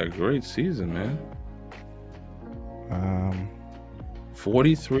Brady had a great season, man.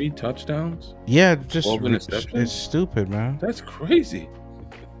 43 touchdowns. Yeah, just 12 interceptions? it's stupid, man. That's crazy.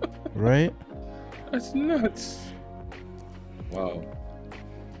 Right? That's nuts. Wow.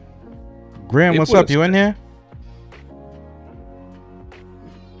 Graham, They what's put up? a- You in here?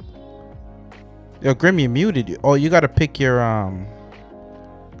 Yo, Grim, you muted. Oh, you gotta pick your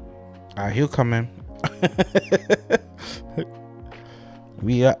he'll come in.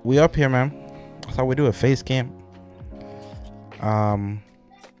 we up here, man. I thought we do a face cam.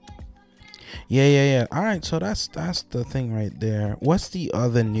 Yeah. All right, so that's the thing right there. What's the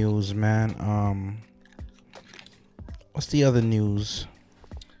other news, man? What's the other news?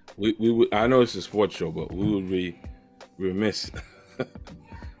 We would, I know it's a sports show, but we would be remiss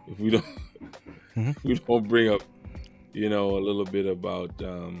if we don't we don't bring up, a little bit about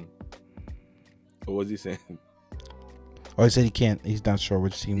what was he saying? Oh, he said he can't. He's not sure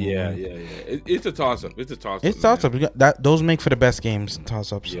which team. Yeah. It's a toss up. It's a toss up. It's toss up. That those make for the best games.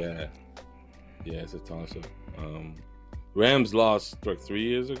 Toss ups. Yeah, it's a toss up. Rams lost 3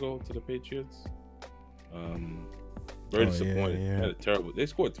 years ago to the Patriots. Very disappointed. Yeah. Had a terrible. They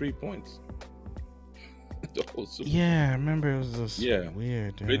scored 3 points. The whole Super Bowl. Yeah, I remember it was just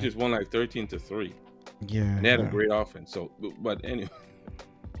weird. Yeah. Patriots won like 13-3. Yeah, And they had a great offense. So, but anyway.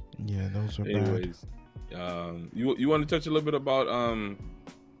 Yeah, those were Anyways, you want to touch a little bit about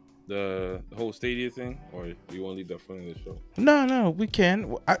the whole Stadia thing, or you want to leave that for the show? No, we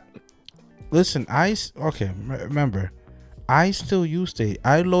can. Remember, I still use Stadia.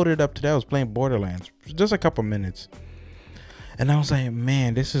 I loaded up today. I was playing Borderlands, just a couple minutes, and I was like,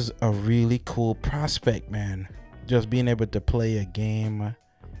 man, this is a really cool prospect, man. Just being able to play a game.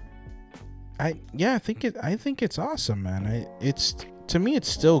 I think it's awesome, man. To me, it's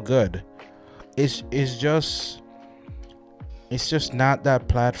still good. It's just not that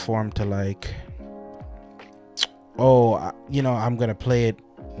platform to like, I'm gonna play it.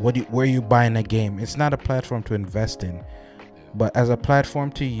 Where you buying a game? It's not a platform to invest in, but as a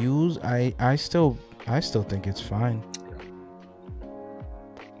platform to use, I still think it's fine.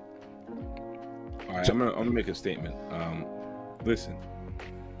 All right, I'm gonna make a statement. Listen.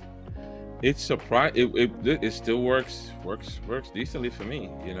 It's surprised. It still works decently for me.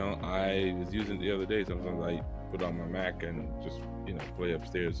 I was using it the other day. Sometimes I put on my Mac and just play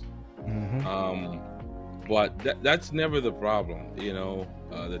upstairs. Mm-hmm. But that's never the problem.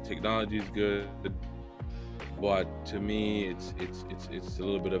 The technology is good, but to me, it's a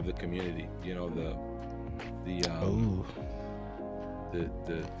little bit of the community. The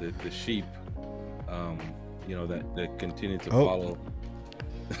sheep. That continue to follow.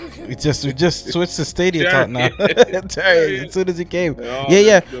 We just switched to Stadia talk now. Terry, as soon as he came. Oh,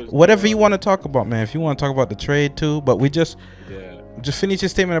 Whatever you want to talk about, man. If you want to talk about the trade too, but we just finish your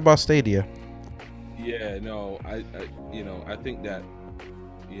statement about Stadia. Yeah, no, I think that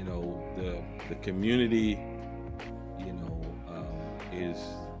you know, the community, you know, is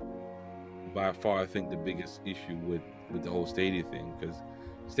by far, I think, the biggest issue with the whole Stadia thing, because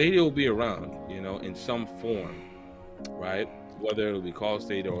Stadia will be around, you know, in some form, right? Whether it'll be called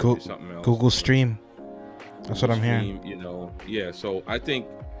Stadia or it'll be something else. Google Stream. That's what I'm hearing. You know, yeah. So I think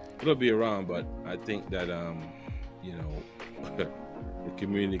it'll be around, but I think that you know, the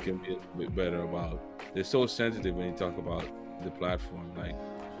community can be a bit better about. They're so sensitive when you talk about the platform, like,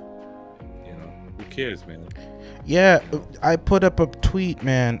 you know, who cares, man? Yeah, I put up a tweet,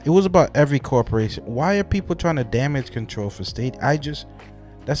 man. It was about every corporation. Why are people trying to damage control for state?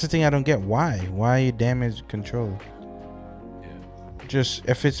 That's the thing I don't get. Why you damage control? Yeah. Just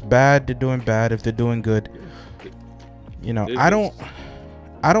if it's bad, they're doing bad. If they're doing good, you know, I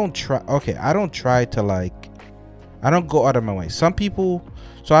don't try. Okay, I don't try to I don't go out of my way. Some people.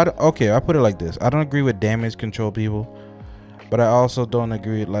 So I put it like this. I don't agree with damage control people, but I also don't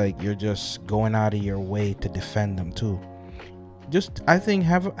agree with you're just going out of your way to defend them too. Just I think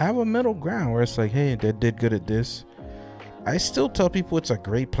have a middle ground where it's like, hey, they did good at this. I still tell people it's a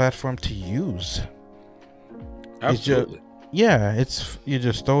great platform to use. Absolutely. You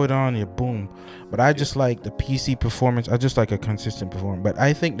just throw it on, you boom. But I just like the PC performance. I just like a consistent performance. But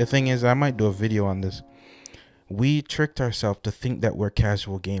I think the thing is, I might do a video on this. We tricked ourselves to think that we're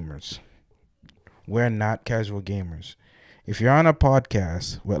casual gamers. We're not casual gamers. If you're on a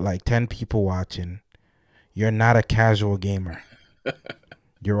podcast with 10 people watching, you're not a casual gamer.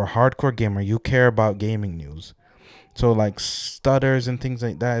 You're a hardcore gamer. You care about gaming news. So stutters and things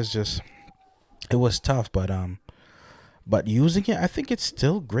like that is just, it was tough, but using it, I think it's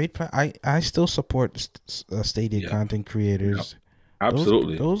still great. I still support Stadia content creators. Yeah.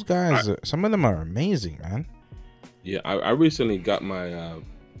 Absolutely. Those guys, some of them are amazing, man. Yeah, I recently got my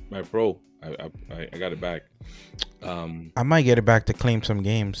my Pro. I got it back. I might get it back to claim some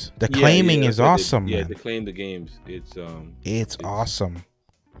games. The claiming is awesome, man. Yeah, to claim the games, it's awesome.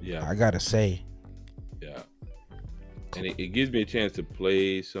 Yeah, I gotta say. Yeah, and it gives me a chance to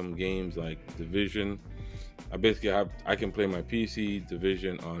play some games like Division. I can play my PC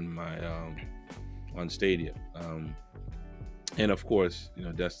Division on my on Stadia, and of course, you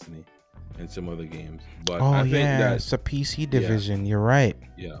know, Destiny and some other games. But I think that it's a PC Division. You're right.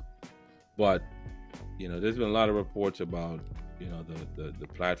 Yeah, but you know, there's been a lot of reports about, you know, the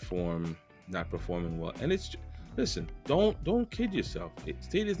platform not performing well, and listen, don't kid yourself.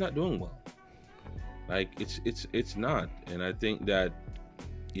 Stadia's not doing well. It's not, and I think that,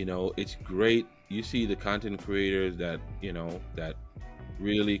 you know, it's great. You see the content creators that, you know, that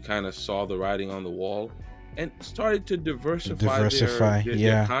really kind of saw the writing on the wall and started to diversify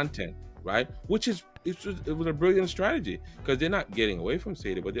their content, right? Which is it was a brilliant strategy, because they're not getting away from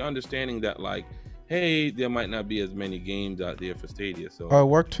Stadia, but they're understanding that hey, there might not be as many games out there for Stadia. So it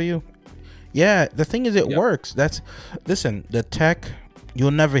worked for you. Yeah, the thing is, it works. Listen, the tech,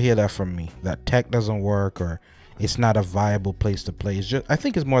 you'll never hear that from me. That tech doesn't work or it's not a viable place to play. It's just, I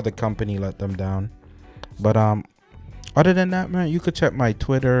think it's more the company let them down. But other than that, man, you could check my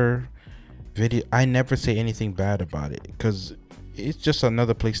Twitter video. I never say anything bad about it because it's just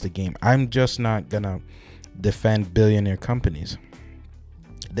another place to game. I'm just not gonna defend billionaire companies.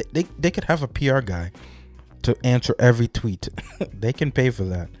 They could have a PR guy to answer every tweet. They can pay for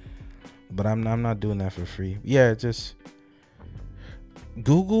that, but I'm not doing that for free. Yeah, just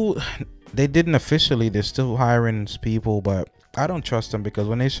Google. They didn't officially. They're still hiring people, but I don't trust them because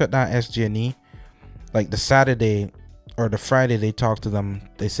when they shut down SG&E, the Saturday or the Friday they talked to them,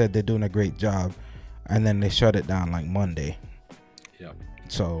 they said they're doing a great job, and then they shut it down Monday. Yeah.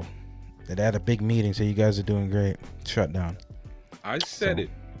 So they had a big meeting. So you guys are doing great. Shut down. I said it.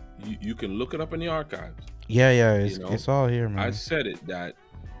 You can look it up in the archives. Yeah, it's all here, man. I said it that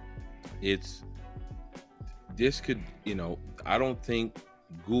this could, you know, I don't think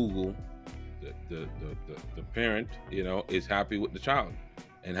Google, the parent, you know, is happy with the child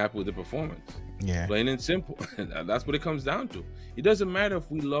and happy with the performance. Yeah. Plain and simple. That's what it comes down to. It doesn't matter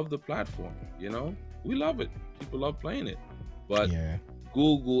if we love the platform, you know, we love it. People love playing it. But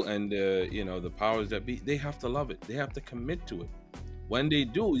Google and you know, the powers that be, they have to love it. They have to commit to it. When they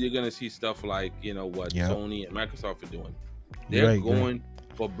do, you're gonna see stuff like, you know, what Sony and Microsoft are doing. They're going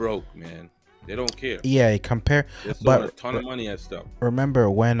for broke, man. They don't care. Yeah, They're throwing a ton of money at stuff. Remember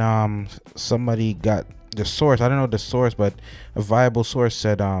when somebody got the source? I don't know the source, but a viable source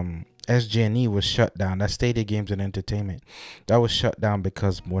said SG&E was shut down. That's Stadia Games and Entertainment. That was shut down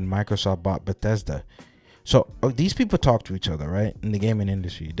because when Microsoft bought Bethesda. So these people talk to each other, right? In the gaming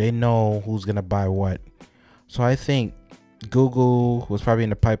industry, they know who's gonna buy what. So I think Google was probably in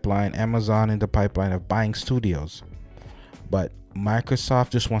the pipeline, Amazon in the pipeline of buying studios. but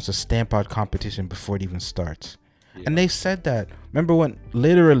Microsoft just wants to stamp out competition before it even starts. Yeah. And they said that. Remember when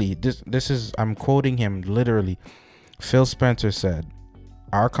literally this is, I'm quoting him literally. Phil Spencer said,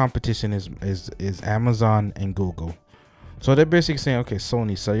 "Our competition is Amazon and Google." So they're basically saying, okay,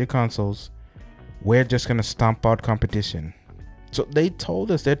 Sony, sell your consoles. We're just gonna stomp out competition. So they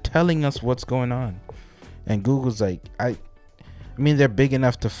told us, they're telling us what's going on. And Google's like, I mean, they're big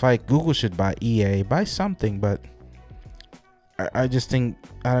enough to fight. Google should buy EA, buy something, but I just think,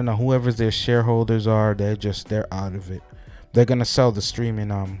 I don't know, whoever their shareholders are, they're out of it. They're gonna sell the streaming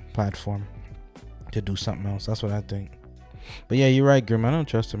platform to do something else. That's what I think. But yeah, you're right, Grim. I don't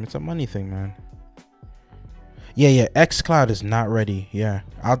trust them. It's a money thing, man. Yeah, xCloud is not ready. Yeah,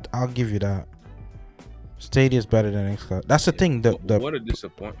 I'll give you that. Stadia is better than xCloud. That's the thing. What a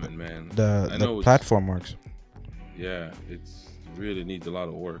disappointment, man. The platform works. Yeah, it really needs a lot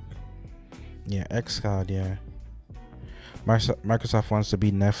of work. Yeah, xCloud. Yeah. Microsoft wants to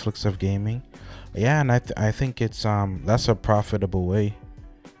be Netflix of gaming. Yeah, and I think it's that's a profitable way.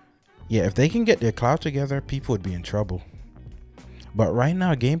 Yeah, if they can get their cloud together, people would be in trouble. But right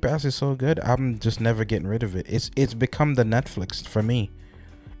now, Game Pass is so good. I'm just never getting rid of it. It's become the Netflix for me,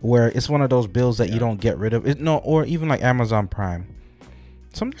 where it's one of those bills that you don't get rid of. Or even like Amazon Prime.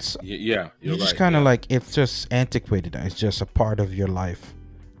 You're just kind of like, it's just antiquated. It's just a part of your life.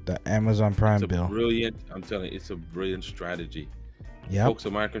 The Amazon Prime bill. I'm telling you, it's a brilliant strategy. Yeah. Folks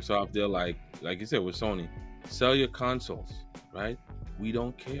at Microsoft, they're like you said with Sony, sell your consoles, right? We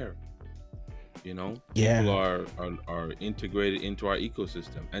don't care. You know, yeah. People are integrated into our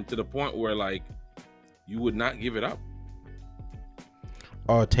ecosystem, and to the point where like you would not give it up.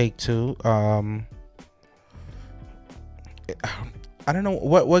 Or Take-Two. I don't know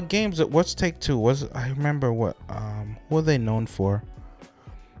what games. What's Take-Two? I remember what are they known for?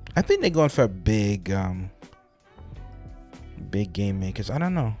 I think they're going for big game makers. I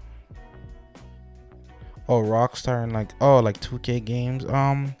don't know. Oh, Rockstar and like 2K games.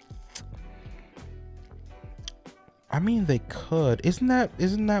 I mean, they could. Isn't that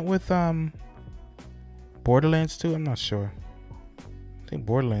with Borderlands 2? I'm not sure. I think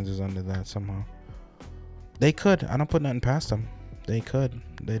Borderlands is under that somehow. They could. I don't put nothing past them. They could.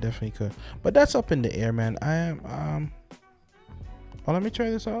 They definitely could. But that's up in the air, man. I am Oh, let me try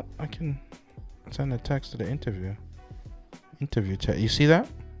this out. I can send a text to the interview chat. You see that?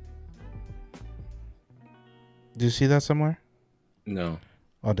 Do you see that somewhere? No.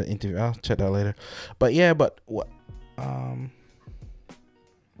 Oh, the interview. I'll check that later. But yeah, what?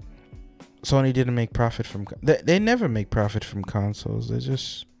 Sony didn't make profit from. They never make profit from consoles. They're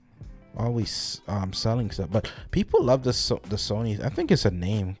just always selling stuff. But people love the Sony. I think it's a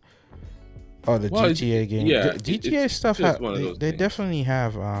name. Oh, the GTA game. Yeah, GTA stuff. They definitely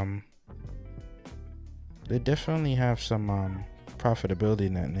have They definitely have some profitability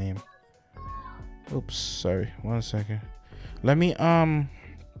in that name. Oops, sorry. 1 second. Let me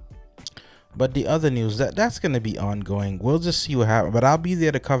But the other news that's gonna be ongoing. We'll just see what happens. But I'll be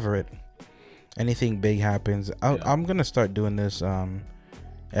there to cover it. Anything big happens, I'm gonna start doing this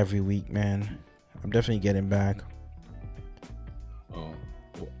every week, man. I'm definitely getting back.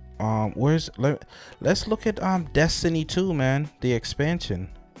 Let's look at Destiny 2, man. The expansion.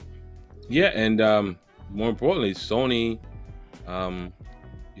 Yeah, and more importantly, Sony,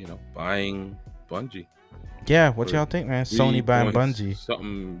 buying Bungie. Yeah, what y'all think, man? Sony buying Bungie.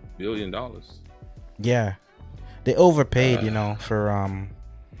 Something $1 billion. Yeah, they overpaid, for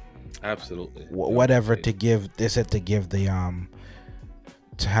absolutely whatever to give. They said to give the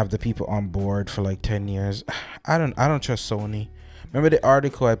to have the people on board for like 10 years. I don't trust Sony. Remember the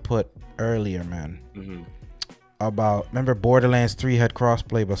article I put earlier, man? Mm-hmm. Remember Borderlands 3 had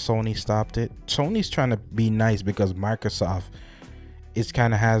crossplay, but Sony stopped it. Sony's trying to be nice because Microsoft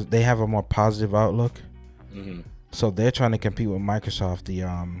they have a more positive outlook. Mm-hmm. So they're trying to compete with Microsoft. The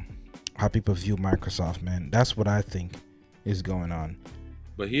how people view Microsoft, man. That's what I think is going on.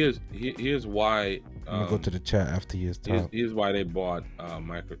 But here's why. I'm gonna go to the chat after you talk. Here's why they bought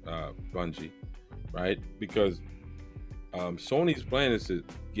Bungie, right? Because Sony's plan is to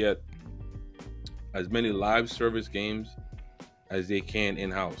get as many live service games as they can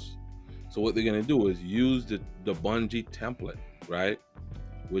in-house. So what they're gonna do is use the Bungie template, right?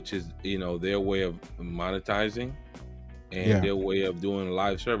 Which is their way of monetizing and their way of doing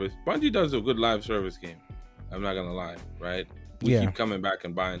live service. Bungie does a good live service game. I'm not gonna lie, right? We keep coming back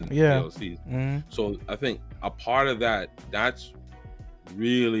and buying DLCs. Mm-hmm. So I think a part of that's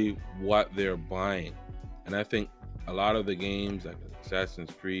really what they're buying. And I think a lot of the games like Assassin's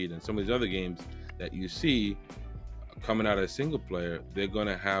Creed and some of these other games that you see coming out as single player, they're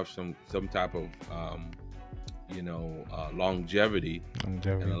gonna have some type of longevity. And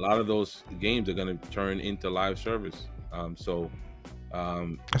a lot of those games are going to turn into live service. That's what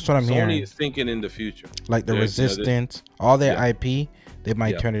I'm Sony hearing. is thinking in the future, Like the Resistance, all their yeah. IP, they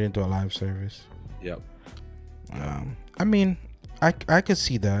might Yep. turn it into a live service. Yep. I mean, I could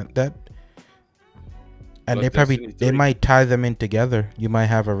see that. And Plus they Destiny 3. might tie them in together. You might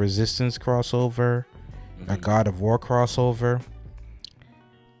have a Resistance crossover, a God of War crossover.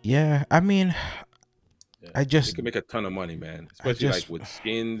 Yeah, I mean, Yeah. I They just can make a ton of money, man. Especially like with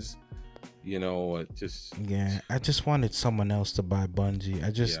skins, just yeah. I just wanted someone else to buy Bungie.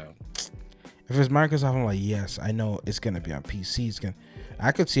 yeah. If it's Microsoft, I'm like, yes, I know it's gonna be on PC.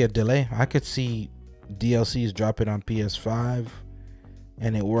 I could see a delay. I could see DLCs dropping on PS5,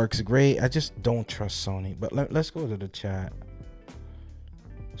 and it works great. I just don't trust Sony. But let's go to the chat.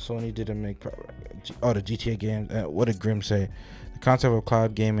 Sony didn't make the GTA games. What did Grim say? The concept of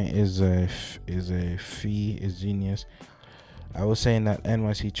cloud gaming is genius. I was saying that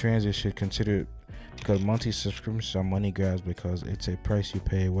NYC Transit should consider it because monthly subscriptions are money grabs because it's a price you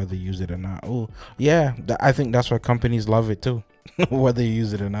pay whether you use it or not. Oh yeah, I think that's why companies love it too, whether you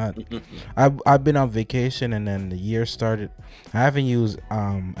use it or not. I've been on vacation and then the year started. I haven't used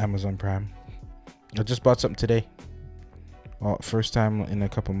Amazon Prime. I just bought something today. First time in a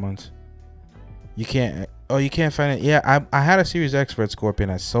couple months. You can't find it. Yeah, I had a Series X Red Scorpion.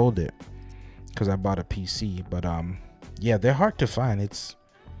 I sold it because I bought a PC. But yeah, they're hard to find. I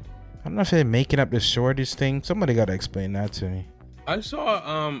don't know if they're making up the shortage thing. Somebody gotta explain that to me. I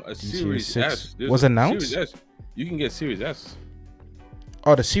saw a Series S was announced. Series S. You can get Series S.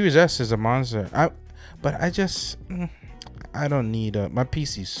 Oh, the Series S is a monster. But I don't need my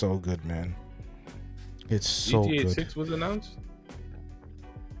PC's so good, man. It's so GTA good. 6 was announced.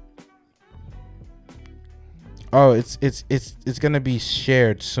 Oh, it's gonna be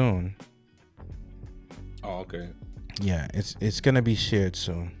shared soon. Oh, okay. Yeah, it's gonna be shared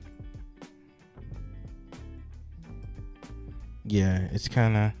soon. Yeah, it's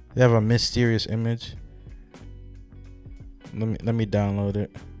kind of, they have a mysterious image. Let me download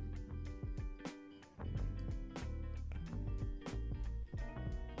it.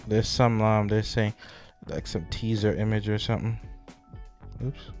 There's some they're saying like some teaser image or something.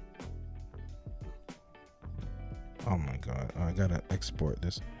 Oops. Oh my god, I gotta export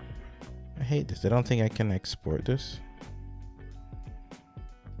this. I hate this. I don't think I can export this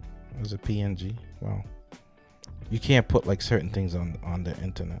as a PNG. Wow. You can't put like certain things on the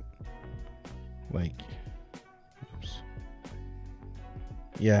internet. Like, oops.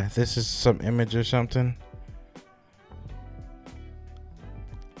 Yeah, this is some image or something.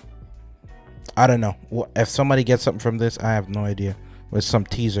 I don't know. If somebody gets something from this, I have no idea. With some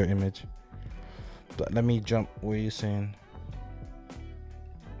teaser image. But let me jump. What are you saying?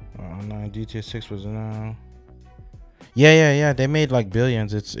 Oh no, GTA 6 was no. Yeah. They made like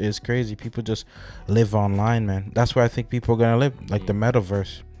billions. It's crazy. People just live online, man. That's where I think people are gonna live. Like the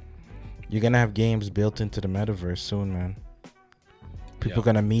metaverse. You're gonna have games built into the metaverse soon, man. People are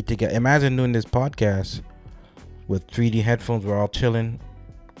gonna meet together. Imagine doing this podcast with 3D headphones. We're all chilling.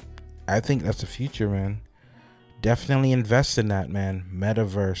 I think that's the future, man. Definitely invest in that, man.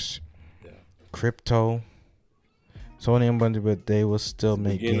 Metaverse, crypto. Sony and Bungie, but they will still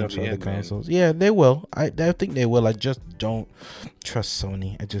make games for the consoles. Man. Yeah, they will. I think they will. I just don't trust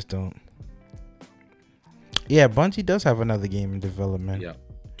Sony. I just don't. Yeah, Bungie does have another game in development. Yeah,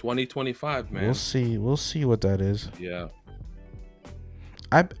 2025, man. We'll see what that is. Yeah.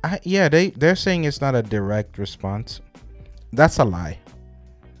 They're saying it's not a direct response. That's a lie.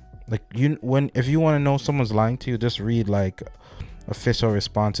 Like if you want to know someone's lying to you, just read like official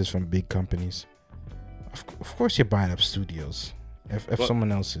responses from big companies. Of course, you're buying up studios. If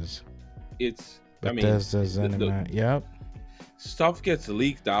someone else is, it's. Yep. Stuff gets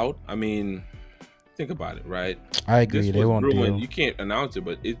leaked out. I mean, think about it, right? I agree. They won't brewing. You can't announce it,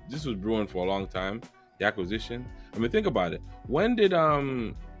 but this was brewing for a long time. The acquisition. I mean, think about it. When did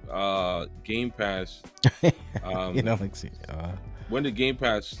Game Pass? When did Game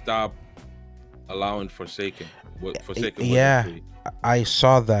Pass stop allowing Forsaken? Forsaken. Yeah. I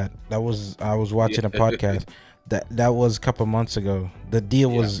saw that. I was watching a podcast. That was a couple months ago. The deal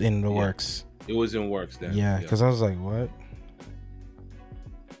was in the works. It was in works then. Yeah, because I was like, what?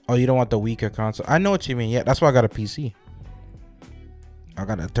 Oh, you don't want the weaker console? I know what you mean. Yeah, that's why I got a PC. I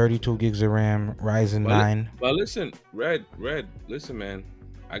got a 32 gigs of RAM, Ryzen 9. But listen, Red, listen, man.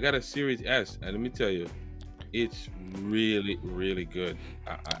 I got a Series S, and let me tell you, it's really, really good.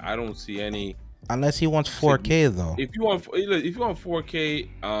 I don't see any. Unless he wants 4K though. If you want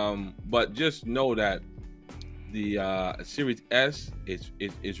 4K, but just know that the Series S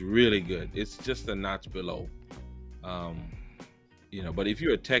is really good. It's just a notch below. Um, you know, but if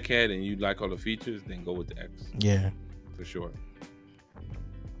you're a tech head and you like all the features, then go with the X Yeah. for sure.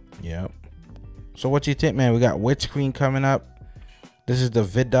 Yep. So what you think, man? We got which screen coming up. This is the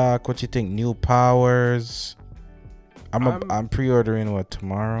VidDoc. What you think? New powers. I'm pre-ordering what,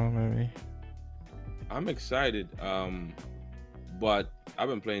 tomorrow maybe. I'm excited. But I've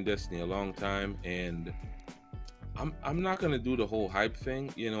been playing Destiny a long time, and I'm not gonna do the whole hype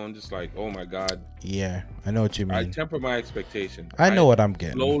thing. You know, I'm just like, oh my god. Yeah, I know what you mean. I temper my expectations. I know what I'm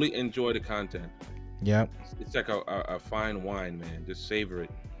getting. Slowly enjoy the content. Yep. It's like a fine wine, man. Just savor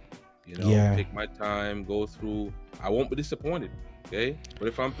it. You know, Yeah. take my time, go through. I won't be disappointed. Okay, but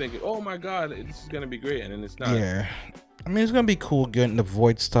if I'm thinking, oh my god, this is gonna be great, and then it's not. Yeah. I mean, it's gonna be cool getting the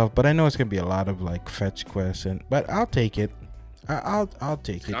void stuff, but I know it's gonna be a lot of like fetch quests, but I'll take it. I'll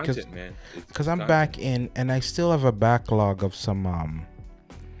take it because I'm back in, and I still have a backlog of some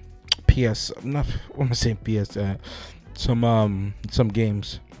PS. Not what am I saying? PS. Some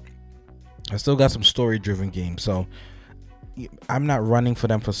games. I still got some story-driven games, so I'm not running for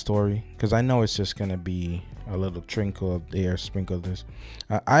them for story because I know it's just gonna be a little trinkle of the air, sprinkle this.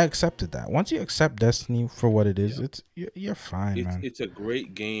 I accepted that. Once you accept Destiny for what it is, you're fine, man. It's a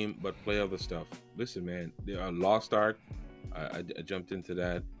great game, but play other stuff. Listen, man, there are Lost Ark. I jumped into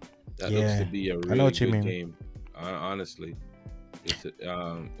that. That looks to be a really good game. Honestly,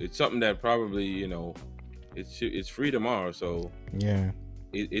 it's something that probably, you know, it's free tomorrow, so yeah,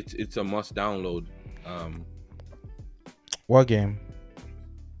 it's a must download. What game?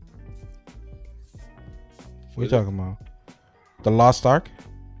 What are you talking about? The Lost Ark?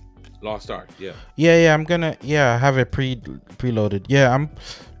 Lost Ark, yeah. Yeah, I'm gonna have it preloaded. Yeah, I'm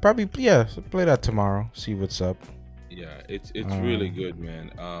probably play that tomorrow. See what's up. Yeah, it's really good,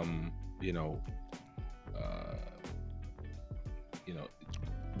 man. You know,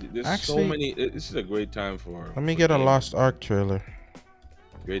 there's actually so many. This is a great time for. Let me get gamers. A Lost Ark trailer.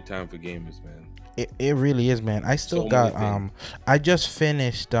 Great time for gamers, man. It really is, man. I still got I just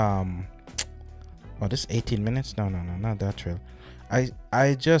finished oh, this 18 minutes? No, not that trailer.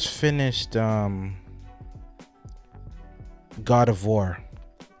 I just finished God of War.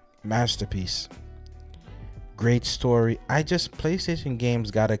 Masterpiece. Great story. PlayStation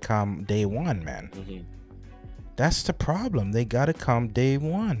games gotta come day one, man. That's the problem. They gotta come day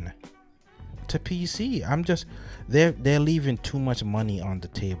one to PC. They're leaving too much money on the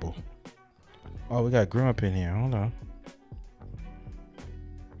table. Oh, we got Grim up in here. Hold on.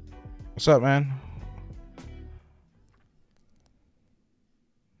 What's up, man?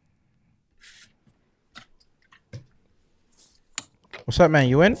 What's up, man?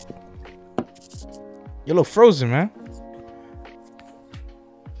 You in? You look frozen, man.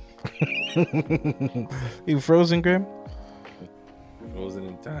 You frozen, Grim? Frozen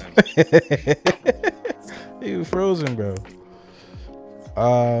in time. You frozen, bro.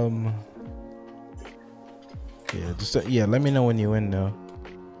 Yeah, let me know when you in though.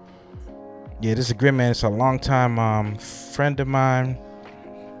 Yeah, this is Grim, man. It's a long time friend of mine,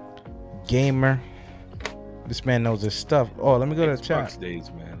 gamer. This man knows his stuff. Oh, let me go to the chat. Xbox days,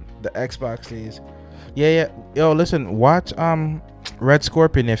 man. The Xbox days. Yeah. Yo, listen, watch Red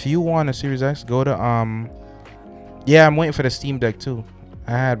Scorpion. If you want a Series X, go to yeah, I'm waiting for the Steam Deck too.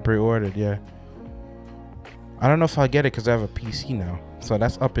 I had pre-ordered, yeah. I don't know if I'll get it because I have a PC now. So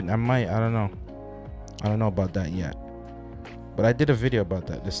that's up in I don't know. I don't know about that yet. But I did a video about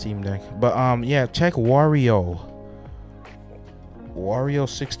that, the Steam Deck. But yeah, check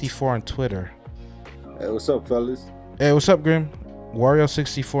Wario64 on Twitter. Hey, what's up, fellas? Hey, what's up, Grim?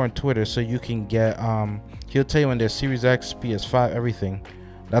 Wario64 on Twitter, so you can get he'll tell you when there's Series X, PS5, everything.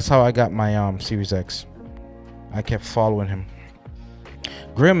 That's how I got my Series X. I kept following him.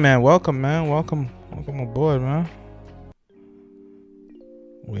 Grim, man, welcome, man. Welcome aboard, man.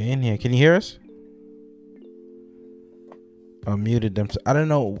 We're in here. Can you hear us? I muted them. I don't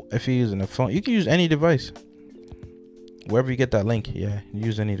know if you're using a phone. You can use any device. Wherever you get that link, yeah,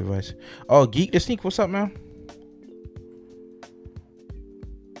 use any device. Oh, Geek the Sneak, what's up, man?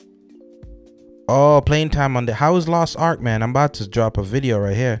 Oh, playing time on the. How is Lost Ark, man? I'm about to drop a video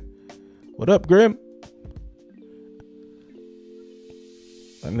right here. What up, Grim?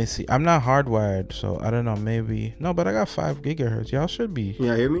 Let me see. I'm not hardwired, so I don't know. Maybe no, but I got 5 gigahertz. Y'all should be. Can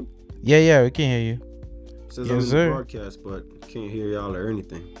y'all hear me? Yeah, we can hear you. It says I'm in the broadcast, but can't hear y'all or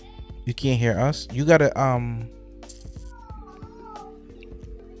anything. You can't hear us. You gotta I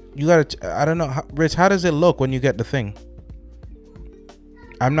don't know, Rich. How does it look when you get the thing?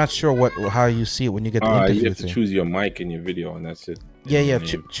 I'm not sure how you see it when you get the interview. You have to choose your mic in your video, and that's it.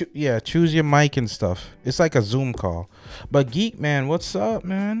 Yeah, choose your mic and stuff. It's like a Zoom call. But Geek, man, what's up,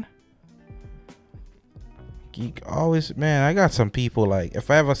 man? Geek always, man. I got some people like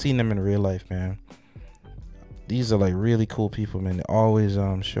if I ever seen them in real life, man. These are like really cool people, man. They always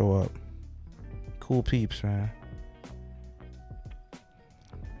show up. Cool peeps, man.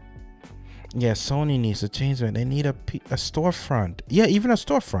 Yeah, Sony needs to change it. They need a storefront. Yeah, even a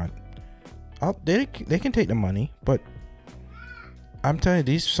storefront. They can take the money, but I'm telling you,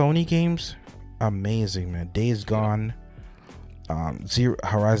 these Sony games, amazing, man. Days Gone,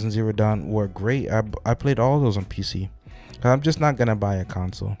 Horizon Zero Dawn were great. I played all those on PC. I'm just not gonna buy a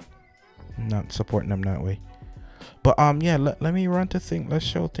console. I'm not supporting them that way. But yeah, let me run to thing. Let's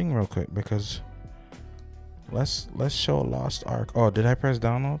show thing real quick because let's show Lost Ark. Oh, did I press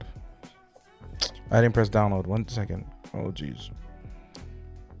download? I didn't press download. 1 second. Oh jeez.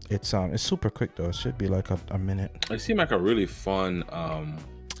 It's super quick though. It should be like a minute. It seemed like a really fun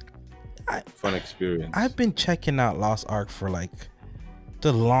fun experience. I've been checking out Lost Ark for like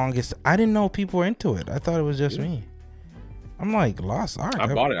the longest. I didn't know people were into it. I thought it was just me. I'm like, Lost Ark.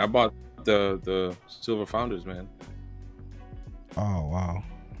 I bought it. I bought the Silver Founders, man. Oh wow,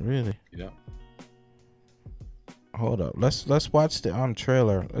 really? Yeah. Hold up. Let's watch the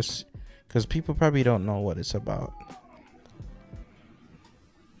trailer. Because people probably don't know what it's about.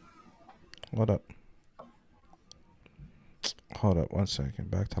 Hold up. Hold up 1 second.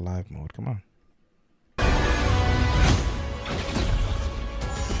 Back to live mode. Come on.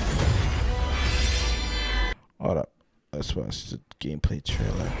 Hold up. Let's watch the gameplay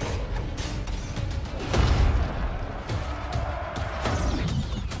trailer.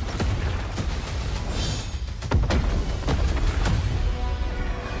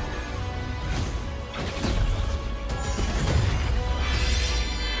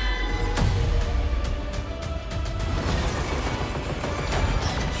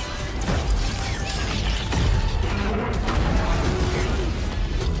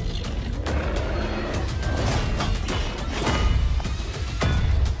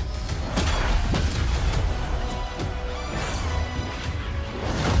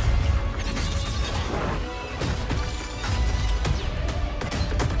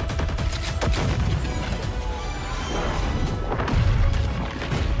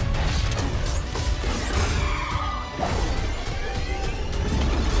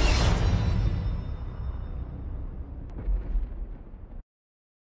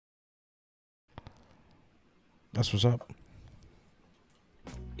 That's what's up.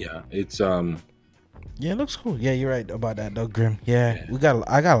 Yeah, it's Yeah, it looks cool. Yeah, you're right about that though, Grim. Yeah,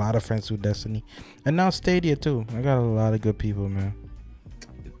 I got a lot of friends with Destiny, and now Stadia too. I got a lot of good people, man.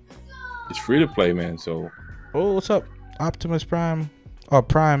 It's free to play, man. So, oh, what's up, Optimus Prime? Oh,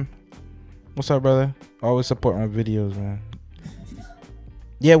 Prime. What's up, brother? Always support my videos, man.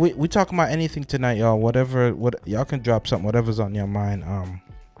 Yeah, we talking about anything tonight, y'all. What y'all can drop something, whatever's on your mind.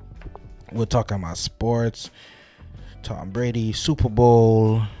 We're talking about sports, Tom Brady, Super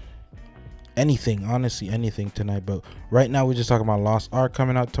Bowl, anything, honestly, anything tonight. But right now, we're just talking about Lost Ark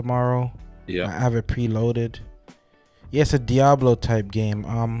coming out tomorrow. Yeah, I have it preloaded. Yeah, it's a Diablo type game.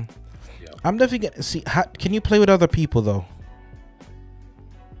 I'm definitely gonna see. Can you play with other people though?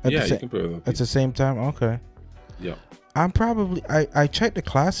 You can play with other people at the same time. Okay. Yeah. I'm probably. I checked the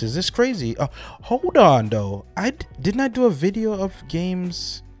classes. It's crazy. Hold on though. Didn't I do a video of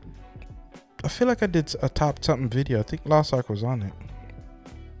games? I feel like I did a top something video. I think Lost Ark was on it.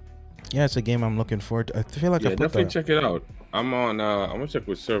 Yeah, it's a game I'm looking forward to. I feel like I put definitely check it out. I'm on. I'm gonna check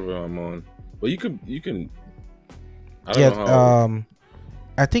what server I'm on. Well, you can. I don't know how.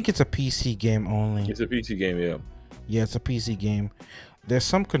 I think it's a PC game only. It's a PC game, yeah. Yeah, it's a PC game. There's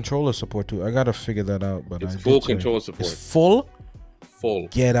some controller support too. I gotta figure that out. But it's full controller support. It's full. Full.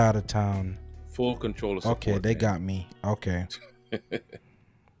 Get out of town. Full controller support. Okay, they got me. Okay.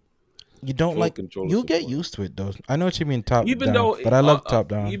 You don't full like. You'll get used to it though. I know what you mean, top down. But I love top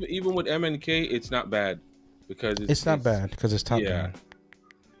down. Even with MNK, it's not bad because it's not bad because it's top down.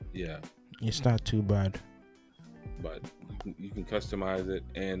 Yeah. It's not too bad. But you can customize it,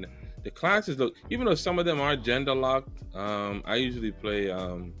 and the classes look. Even though some of them are gender locked, I usually play,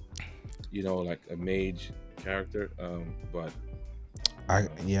 like a mage character. But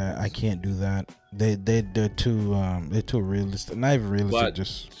I can't do that. They're too realistic. Not even realistic,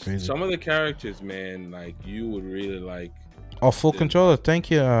 just crazy. Some of the characters, man, like you would really like. Oh, full controller.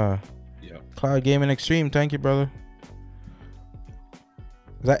 Thank you. Yeah. Cloud Gaming Extreme. Thank you, brother.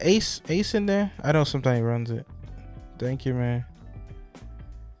 Is that Ace in there? I know sometimes he runs it. Thank you, man.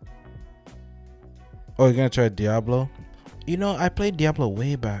 Oh, you're gonna try Diablo? You know, I played Diablo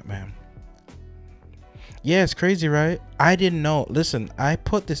way back, man. Yeah, it's crazy, right? I didn't know. Listen, I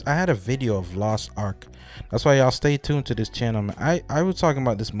had a video of Lost Ark. That's why y'all stay tuned to this channel, man. I was talking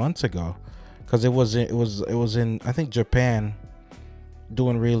about this months ago. because it was in I think Japan,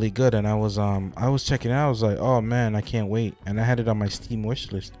 doing really good, and I was checking it out. I was like, oh man, I can't wait, and I had it on my Steam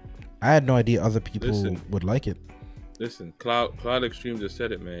wish list. I had no idea other people would like it. Listen, Cloud Extreme just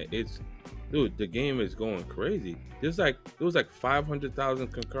said it, man. Dude, the game is going crazy. It was like 500,000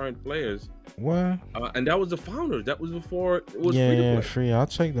 concurrent players. What? And that was the founder. That was before it was free to play. Free. I'll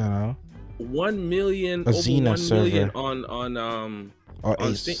check that out. 1 million, a Xena 1 million server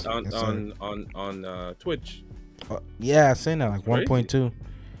on Twitch. Yeah, I seen that, like 1.2.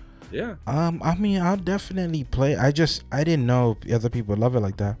 Yeah. I mean, I'll definitely play. I didn't know other people love it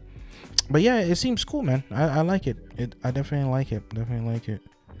like that. But yeah, it seems cool, man. I like it. I definitely like it.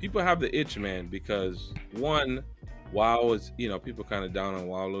 People have the itch, man, because one, WoW is, people kind of down on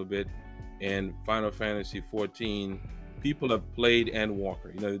WoW a little bit, and Final Fantasy 14, people have played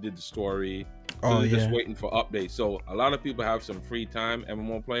Endwalker. They did the story. So they're just waiting for updates. So a lot of people have some free time,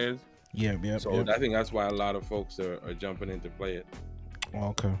 MMO players. Yeah. So I think that's why a lot of folks are jumping in to play it.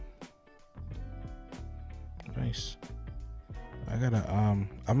 Okay. Nice. I'm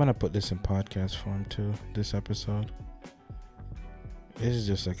gonna put this in podcast form too, this episode. This is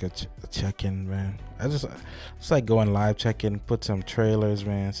just like a check-in, man. It's like going live, check-in, put some trailers,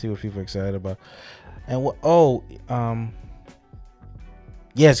 man, see what people are excited about. And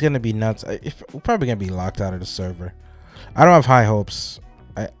yeah, it's gonna be nuts. We're probably gonna be locked out of the server. I don't have high hopes.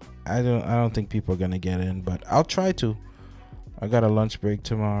 I don't think people are gonna get in, but I'll try to. I got a lunch break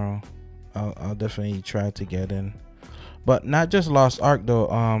tomorrow. I'll definitely try to get in. But not just Lost Ark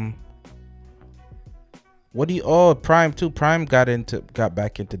though. What do you? Prime too. Prime got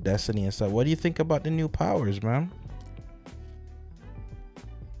back into Destiny and stuff. What do you think about the new powers, man?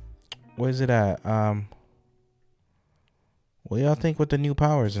 Where's it at? What do y'all think with the new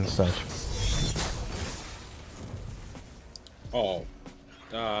powers and such? Or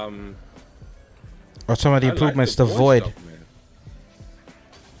some of the improvements to Void. Stuff,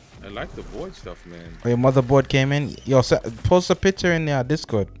 I like the Void stuff, man. Your motherboard came in. Yo, post a picture in the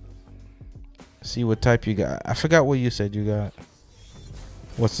Discord. See what type you got. I forgot what you said you got.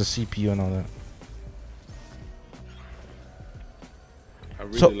 What's the CPU and all that? I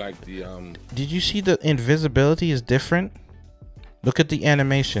really like the Did you see the invisibility is different? Look at the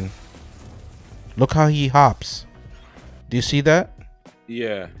animation. Look how he hops. Do you see that?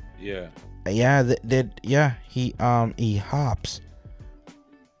 Yeah. Yeah, he hops.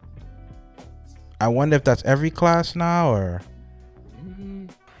 I wonder if that's every class now or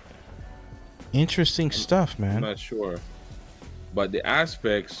interesting stuff, man. I'm not sure. But the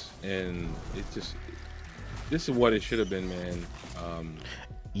aspects and this is what it should have been, man.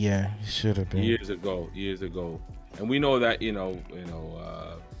 Yeah, it should have been. Years ago. And we know that,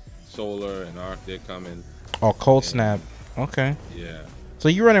 Solar and Arc, they're coming. Oh, Cold Snap. Okay. Yeah. So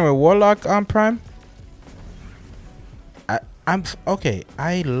you running with Warlock on Prime? I'm okay.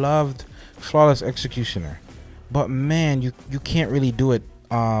 I loved Flawless Executioner, but man, you can't really do it.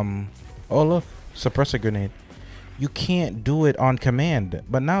 Oh look, suppressor grenade. You can't do it on command.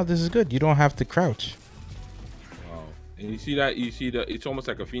 But now this is good. You don't have to crouch. Wow. And you see that? It's almost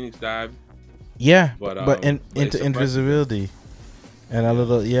like a Phoenix dive. Yeah, but into invisibility, and a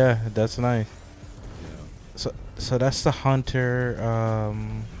little. Yeah, that's nice. Yeah. So that's the Hunter.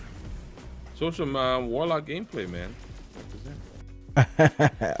 So some Warlock gameplay, man.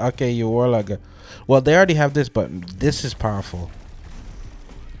 Okay, you Warlock. Well, they already have this, but this is powerful.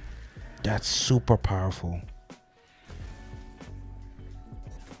 That's super powerful.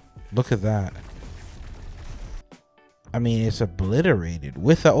 Look at that. I mean, it's obliterated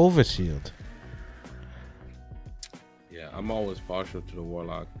with the overshield. Yeah, I'm always partial to the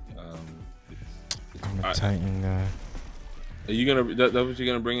Warlock. I'm a Titan guy. Are you gonna? That's what you're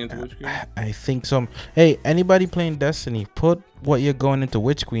gonna bring into Witch Queen? I think so. Hey, anybody playing Destiny, put what you're going into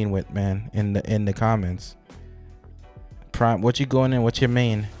Witch Queen with, man, in the comments. Prime, what you going in? What's your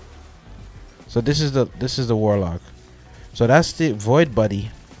main? So this is the Warlock. So that's the Void Buddy.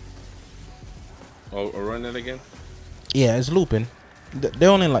 Oh, run that again? Yeah, it's looping.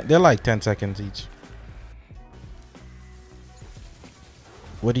 They're like 10 seconds each.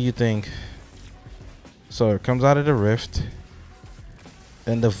 What do you think? So it comes out of the rift.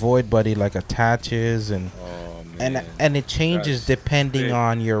 And the Void Buddy like attaches and it changes depending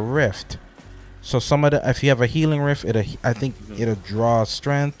on your rift. So if you have a healing rift, I think it'll draw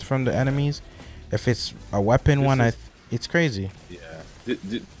strength from the enemies. If it's a weapon it's crazy. Yeah,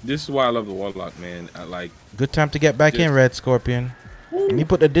 this is why I love the Warlock, man. I like. Good time to get back in, Red Scorpion. Let me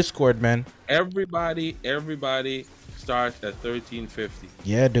put the Discord, man. Everybody starts at 1350.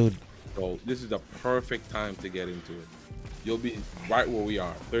 Yeah, dude. So this is the perfect time to get into it. you'll be right where we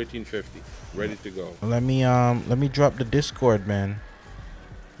are, 1350, ready to go. Let me drop the Discord, man.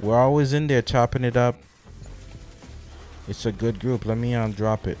 We're always in there chopping it up. It's a good group. Let me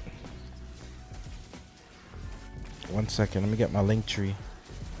drop it. 1 second. Let me get my link tree.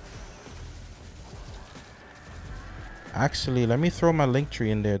 Actually, let me throw my link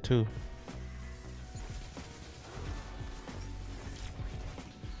tree in there too.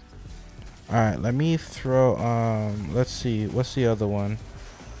 All right, let me throw let's see, what's the other one?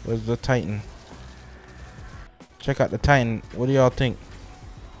 Where's the Titan? Check out the Titan. What do y'all think?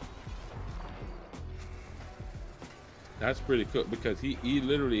 That's pretty cool because he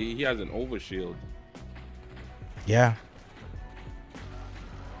literally he has an overshield. Yeah.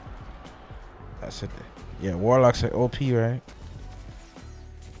 That's it. Yeah, Warlock's like OP, right?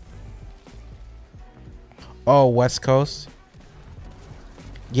 Oh, West Coast.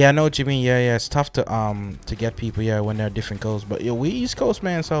 Yeah, I know what you mean. Yeah, yeah, it's tough to get people, yeah, when they're different coasts. But yeah, we East Coast,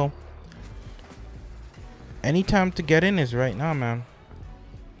 man, so anytime to get in is right now, man.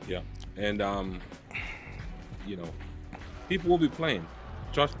 Yeah. And you know, people will be playing.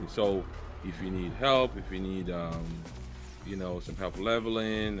 Trust me. So if you need help, if you need you know, some help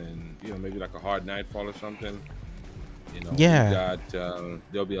leveling and you know, maybe like a hard nightfall or something, you know, yeah, we got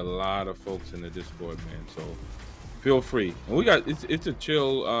there'll be a lot of folks in the Discord, man. So feel free. And we got it's a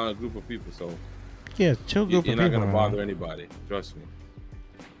chill group of people, so yeah, chill group of people. You're not gonna bother anybody. Trust me.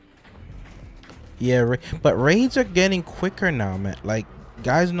 Yeah, but raids are getting quicker now, man. Like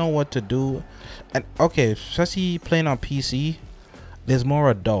guys know what to do, and okay, especially playing on PC, there's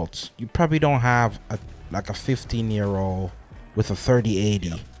more adults. You probably don't have like a 15-year-old with a 3080.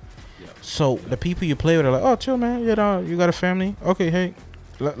 Yeah. Yeah. So the people you play with are like, oh, chill, man. You know, you got a family. Okay, hey.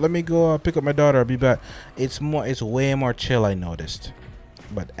 Let me go pick up my daughter. I'll be back. It's way more chill, I noticed.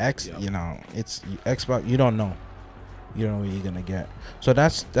 But you know, it's Xbox. You don't know what you're gonna get. So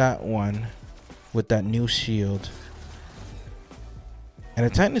that's that one with that new shield. And the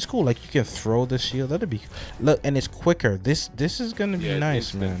Titan is cool. Like you can throw the shield. That'd be look, and it's quicker. This is gonna be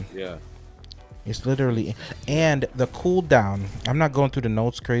nice, man. Yeah. It's literally, and the cooldown. I'm not going through the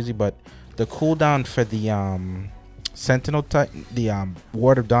notes crazy, but the cooldown for the Sentinel Titan, the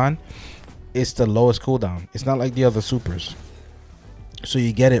Ward of Dawn, is the lowest cooldown. It's not like the other supers, so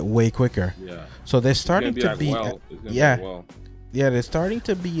you get it way quicker. Yeah. So they're starting to be, yeah, they're starting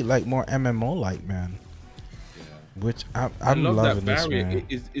to be like more MMO like, man. Yeah. Which I'm loving this, man.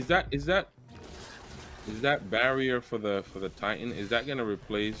 Is that barrier for the Titan? Is that gonna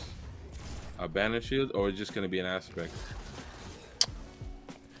replace a banner shield, or is it just gonna be an aspect?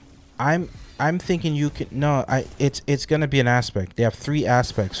 I'm thinking you can it's gonna be an aspect. They have 3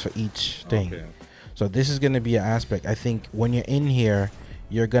 aspects for each thing. Okay. So this is gonna be an aspect. I think when you're in here,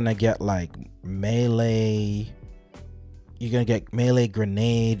 you're gonna get like melee. You're gonna get melee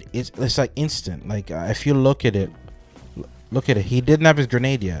grenade. It's like instant. Like if you look at it, he didn't have his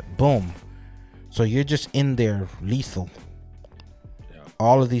grenade yet. Boom. So you're just in there lethal. Yeah.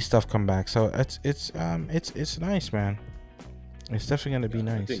 All of these stuff come back. So it's nice, man. It's definitely gonna be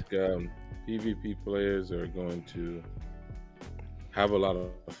nice. I think PvP players are going to have a lot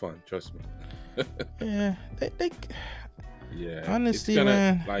of fun. Trust me. Yeah, they yeah. Honestly,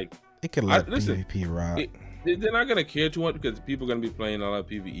 man, like it could let PvP rock. They're not gonna care too much because people are gonna be playing a lot of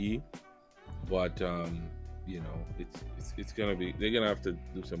PvE, but you know, it's gonna be, they're gonna have to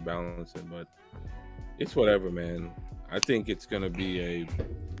do some balancing, but it's whatever, man. I think it's gonna be a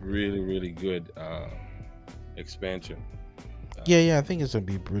really good expansion. Yeah, I think it's gonna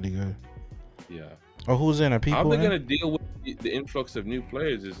be pretty good. Yeah. Oh, who's in? Are people? How they're gonna deal with the influx of new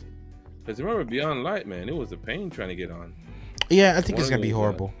players is because remember Beyond Light, man, it was a pain trying to get on. Yeah, I think it's gonna be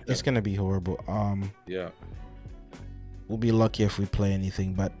horrible. Yeah. It's gonna be horrible. Yeah. We'll be lucky if we play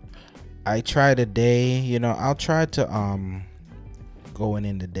anything, but I try today. You know, I'll try to going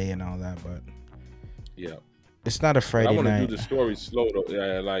in the day and all that, but yeah, it's not a Friday night. I want to do the story slow though.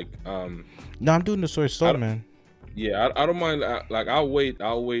 Yeah, like no, I'm doing the story slow, man. Yeah, I don't mind. Like I'll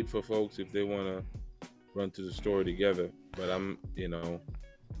wait for folks if they want to run to the story together. But I'm in no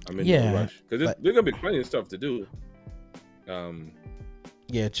rush because there's gonna be plenty of stuff to do.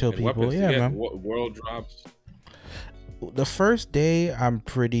 Yeah, chill people. Yeah, man. World drops. The first day, I'm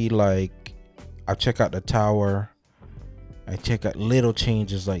pretty like, I check out the tower. I check out little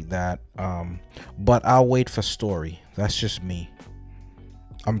changes like that. But I'll wait for story. That's just me.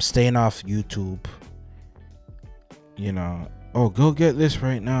 I'm staying off YouTube. You know, oh, go get this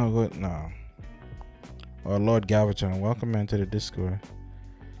right now. No. Oh, Lord Galvatron, welcome into the Discord.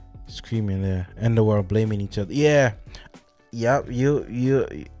 Screaming there. End the world, blaming each other. Yeah. Yep.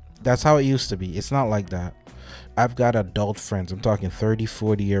 You. That's how it used to be. It's not like that. I've got adult friends. I'm talking 30,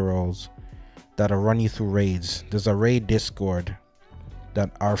 40-year-olds that'll run you through raids. There's a raid Discord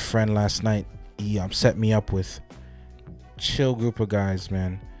that our friend last night he set me up with. Chill group of guys,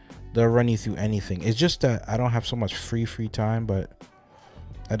 man. They'll run you through anything. It's just that I don't have so much free time, but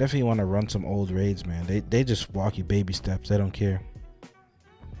I definitely want to run some old raids, man. They just walk you baby steps. They don't care.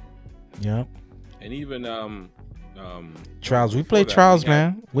 Yep. And even trials. We play trials,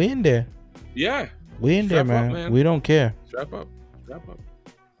 man. We in there. Yeah. We in there, man. Man. We don't care. Strap up.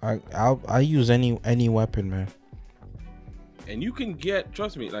 I use any weapon, man. And you can get,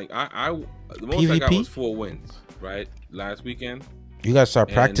 trust me, like the most PvP? I got was 4 wins, right? Last weekend. You gotta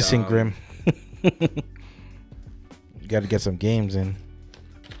start practicing, Grim. You gotta get some games in.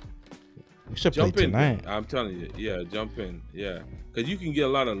 We should play tonight. I'm telling you, yeah, jump in, yeah, because you can get a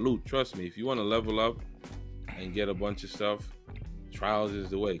lot of loot. Trust me, if you want to level up and get a bunch of stuff, trials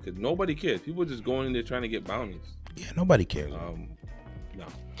is the way. Because nobody cares. People just going in there trying to get bounties. Yeah, nobody cares. No.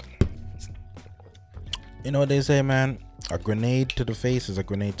 You know what they say, man? A grenade to the face is a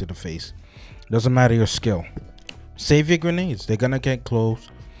grenade to the face. Doesn't matter your skill. Save your grenades. They're gonna get close.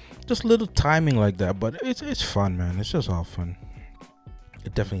 Just little timing like that, but it's fun, man. It's just all fun.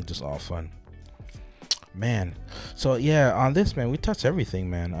 It definitely just all fun, man. So yeah, on this, man, we touched everything,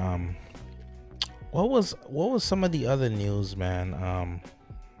 man. What was some of the other news, man?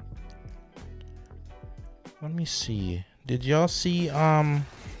 Let me see. Did y'all see the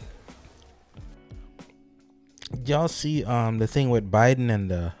thing with Biden and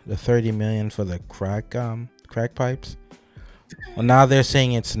the 30 million for the crack pipes? Well, now they're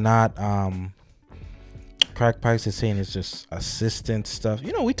saying it's not crack pipes. They're saying it's just assistant stuff.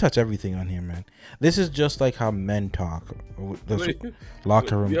 You know, we touch everything on here, man. This is just like how men talk.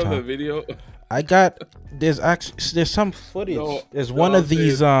 Locker room talk. You have the video? I got there's some footage. No, there's one of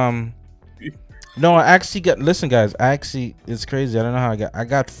these no, I actually got, listen guys, it's crazy. I don't know how I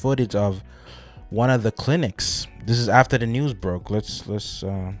got footage of one of the clinics. This is after the news broke. Let's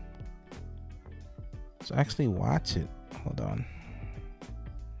actually watch it. Hold on.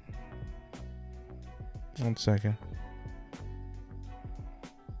 1 second.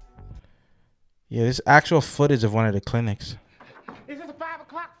 Yeah, this actual footage of one of the clinics. Is this a 5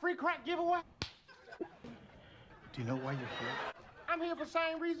 o'clock free crack giveaway? Do you know why you're here? I'm here for the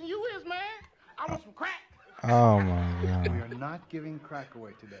same reason you is, man. I want some crack. Oh my God. We are not giving crack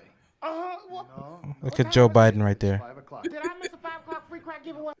away today. What? No. Look at Joe Biden right there. 5 o'clock. Did I miss a 5 o'clock free crack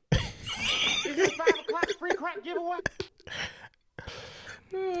giveaway? Is this 5 o'clock free crack giveaway?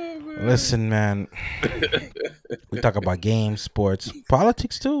 Oh, Listen, man. We talk about games, sports,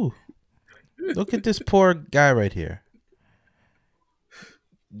 politics too. Look at this poor guy right here.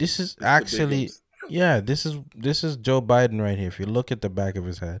 This is actually, yeah, this is Joe Biden right here. If you look at the back of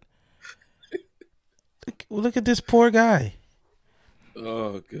his head, look at this poor guy.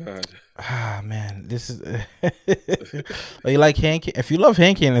 Oh God. Ah man, this is. You like hand? If you love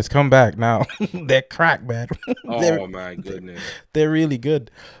hand cannons, come back now. They're crack, man. Oh my goodness. They're really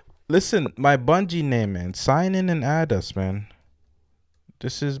good. Listen, my Bungie name, man. Sign in and add us, man.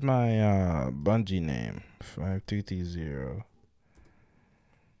 This is my Bungie name. 5330.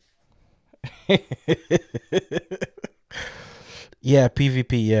 Yeah,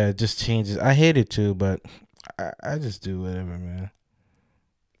 PvP. Yeah, it just changes. I hate it too, but I just do whatever, man.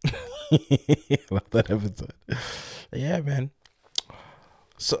 Love that episode. Yeah, man.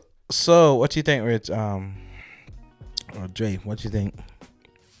 So what you think, Rich? Dre, what you think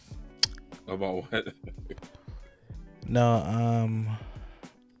about what? No,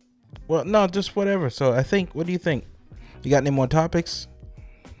 well, no, just whatever. So I think, what do you think? You got any more topics?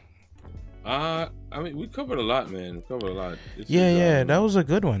 I mean, we covered a lot, man. We covered a lot. Yeah, that was a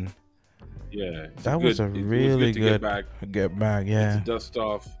good one. Yeah, that was a really good. Get back, yeah. Dust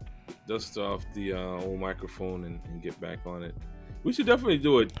off the old microphone and get back on it. We should definitely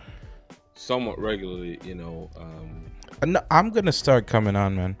do it somewhat regularly, you know. I'm gonna start coming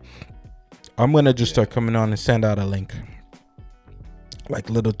on, man. I'm gonna just start coming on and send out a link. Like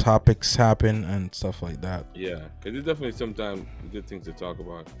little topics happen and stuff like that. Yeah, because it's definitely sometimes good things to talk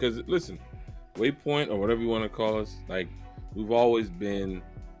about. Because listen, Waypoint or whatever you want to call us, like we've always been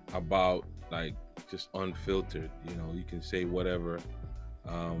about like just unfiltered. You know, you can say whatever.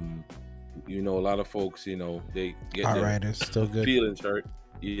 You know, a lot of folks, you know, they get their still good feelings hurt.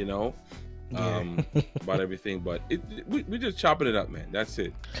 You know, about everything, but we just chopping it up, man. That's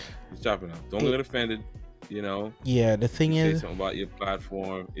it. Just chopping it up. Don't get offended. You know. Yeah, the thing is, say something about your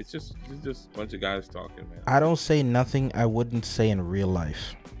platform. It's just a bunch of guys talking, man. I don't say nothing I wouldn't say in real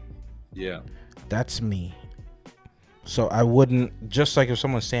life. Yeah, that's me. So I wouldn't, just like if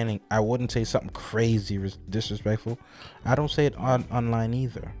someone's standing, I wouldn't say something crazy disrespectful. I don't say it online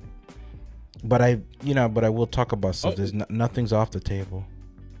either. But I will talk about stuff. There's nothing's off the table.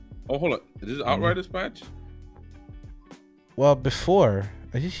 Oh, hold on. Is this Outriders patch? Well, before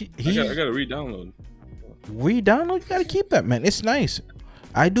I gotta re-download. You gotta keep that, man. It's nice.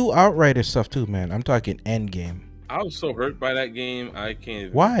 I do Outriders stuff too, man. I'm talking end game. I was so hurt by that game. I can't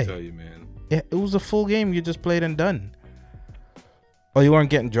even Why? tell you, man. It was a full game. You just played and done. Oh, you weren't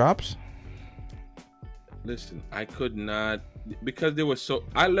getting drops? Listen, I could not, because they were so.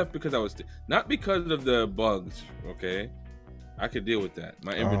 I left because I was not because of the bugs. Okay, I could deal with that.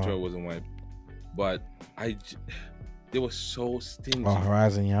 My inventory wasn't wiped, but they were so stingy. Oh,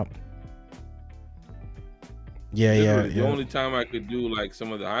 Horizon, yep. Yeah, Literally, yeah. The only time I could do like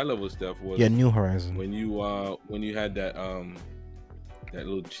some of the high level stuff was New Horizon. when you had that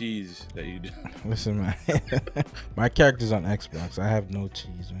little cheese that you did. Listen, man. My character's on Xbox. I have no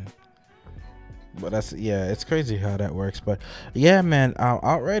cheese, man. But it's crazy how that works. But yeah, man,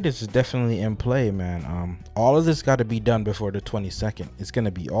 Outriders is definitely in play, man. All of this got to be done before the 22nd. It's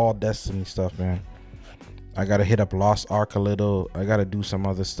gonna be all Destiny stuff, man. I gotta hit up Lost Ark a little. I gotta do some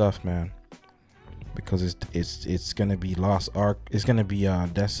other stuff, man, because it's gonna be Lost Ark. It's gonna be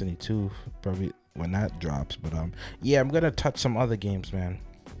Destiny 2 probably when that drops. But yeah, I'm gonna touch some other games, man.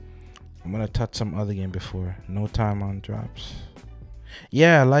 I'm gonna touch some other game before No Time on drops.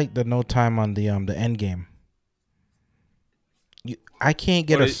 Yeah, I like the No Time on the end game. I can't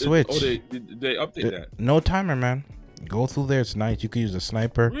get a Switch. They update that. No Timer, man. Go through there. It's nice. You can use a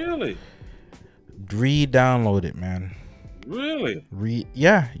sniper. Really? Re-download it, man. Really?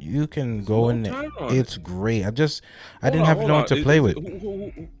 Yeah, you can go in there. It's great. I didn't have no one to play with.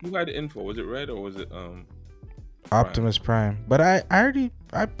 Who had the info? Was it Red or was it Optimus Prime? But I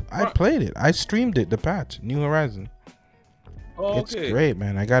played it. I streamed it. The patch, New Horizon. Oh, it's great,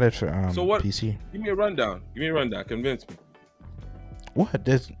 man. I got it for PC. Give me a rundown. Convince me. What?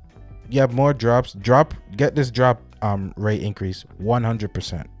 You have more drops. Get this drop rate increase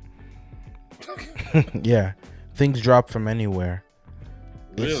 100%. Yeah, things drop from anywhere.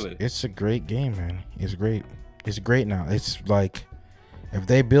 Really? It's a great game, man. It's great. It's great now. It's like if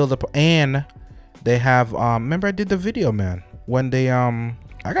they build up and they have remember I did the video, man, when they I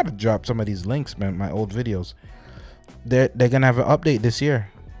gotta drop some of these links, man, my old videos. They're gonna have an update this year,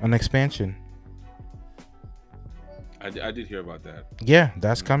 an expansion. I did hear about that. Yeah,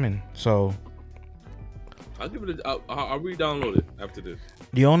 that's coming. So I'll give it. I'll re-download it after this.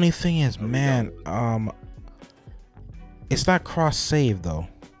 The only thing is, man, it's not cross save though.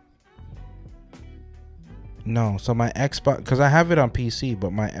 No, so my Xbox, because I have it on PC,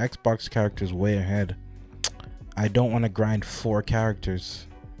 but my Xbox character is way ahead. I don't want to grind 4 characters,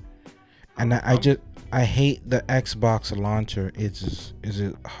 and I hate the Xbox launcher. It's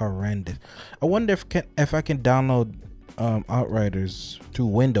horrendous. I wonder if I can download Outriders through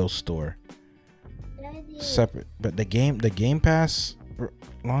Windows Store separate, but the Game Pass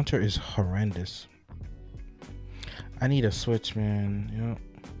launcher is horrendous. I need a Switch, man. You know,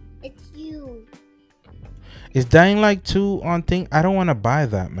 it's you. Is Dying Light 2 on thing? I don't want to buy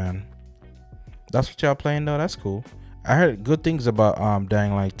that, man. That's what y'all playing though. That's cool. I heard good things about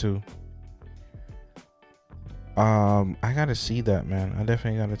Dying Light 2. I gotta see that, man. I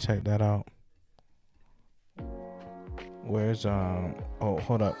definitely gotta check that out. Where's oh,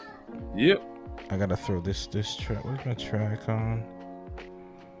 hold up. Yep. I gotta throw this track. Where's my track on?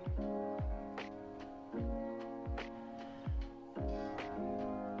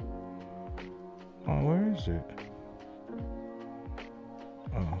 Oh, where is it?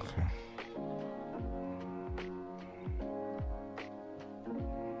 Oh, okay.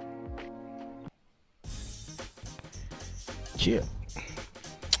 Yeah.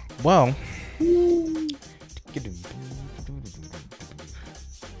 Well.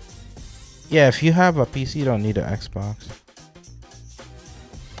 Yeah, if you have a PC, you don't need an Xbox.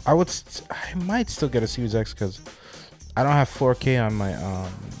 I might still get a Series X because I don't have 4K on my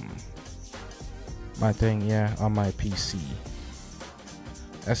my thing. Yeah, on my PC.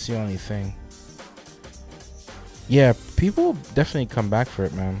 That's the only thing. Yeah, people definitely come back for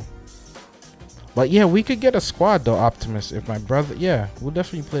it, man. But yeah, we could get a squad though, Optimus. If my brother, yeah, we'll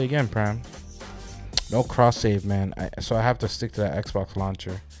definitely play again, Prime. No cross save, man. So I have to stick to that Xbox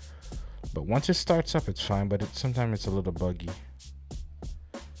launcher. But once it starts up, it's fine. But sometimes it's a little buggy.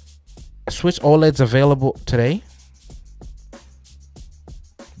 Switch OLED's available today?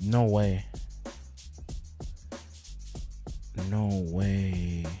 No way. No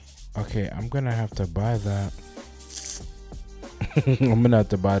way. Okay, I'm gonna have to buy that. I'm gonna have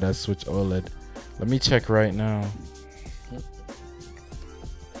to buy that Switch OLED. Let me check right now.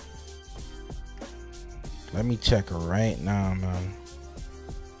 Let me check right now, man.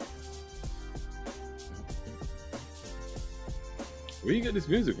 Where you get this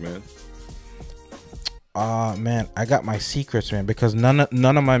music, man? Man, I got my secrets, man, because none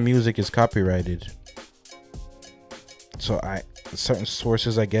of my music is copyrighted. So certain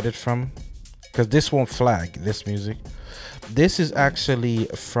sources I get it from, because this won't flag this music. This is actually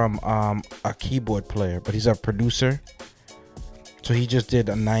from a keyboard player, but he's a producer. So he just did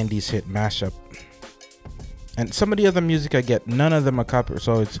a 90s hit mashup. And some of the other music I get, none of them are copyrighted.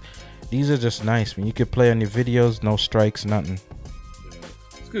 So these are just nice, man. You could play on your videos, no strikes, nothing. Yeah.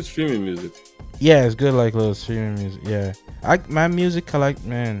 It's good streaming music. Yeah, it's good, like little streaming music. Yeah, my music collect,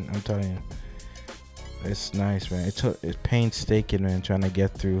 man. I'm telling you, it's nice, man. It's painstaking, man. Trying to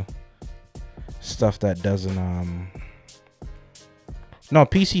get through stuff that doesn't. No,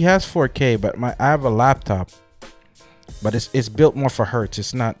 PC has 4K, but I have a laptop, but it's built more for hertz.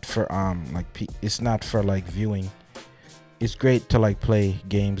 It's not for it's not for like viewing. It's great to like play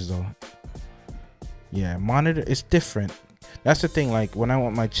games though. Yeah, monitor. It's different. That's the thing, like when I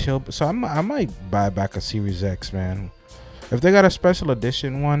want my chill, so I might buy back a Series X, man. If they got a special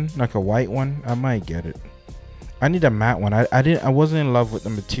edition one, like a white one, I might get it. I need a matte one. I wasn't in love with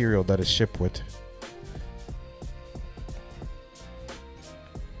the material that it's shipped with.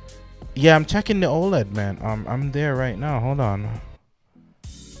 Yeah, I'm checking the OLED, man. I'm there right now. Hold on.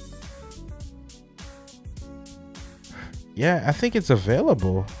 Yeah, I think it's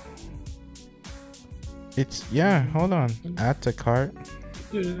available. Yeah, hold on. Add to cart.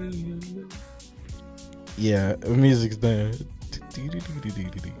 Yeah, music's there.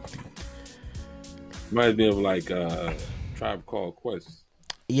 Reminds me of like Tribe Called Quest.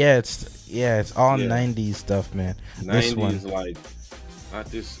 Yeah, it's all 90s stuff, man. 90s, this one, like not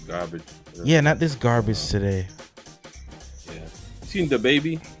this garbage. Yeah, not this garbage today. Yeah, seen the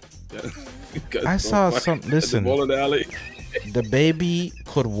baby? I saw some. Listen, the baby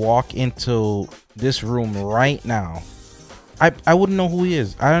could walk into this room right now. I wouldn't know who he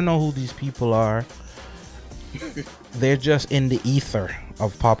is. I don't know who these people are. They're just in the ether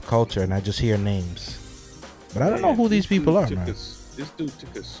of pop culture, and I just hear names. But I don't know who these people are, man. This dude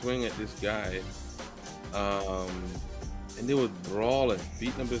took a swing at this guy, and they were brawling,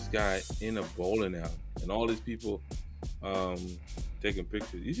 beating up this guy in a bowling alley, and all these people taking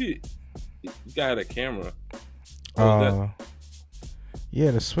pictures. You see, this guy had a camera.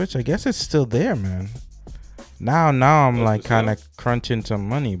 Yeah, the Switch. I guess it's still there, man. Now I'm like kind of crunching some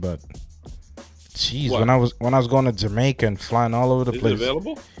money, but jeez, when I was going to Jamaica and flying all over the place. Is it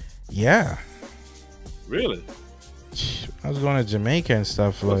available? Yeah. Really? I was going to Jamaica and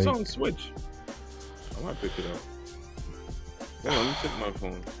stuff. What's like on Switch? I might pick it up. Hold on, let me check my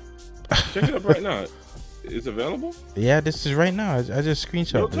phone. Check it up right now. It's available? Yeah, this is right now. I just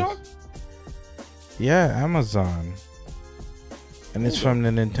screenshot this. Yeah, Amazon. And it's from the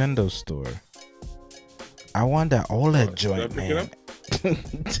Nintendo store. I want that OLED joint, man.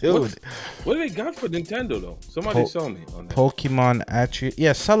 Dude. What do they got for Nintendo, though? Somebody sell me on that. Pokemon Attribute.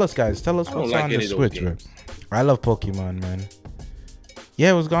 Yeah, sell us, guys. Tell us what's on the Switch, man. I love Pokemon, man.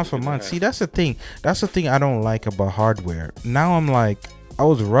 Yeah, it was gone for months. See, that's the thing. That's the thing I don't like about hardware. Now I'm like, I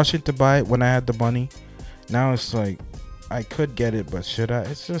was rushing to buy it when I had the money. Now it's like, I could get it, but should I?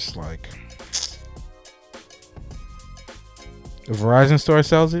 It's just like... The Verizon store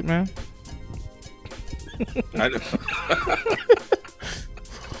sells it, man. I know.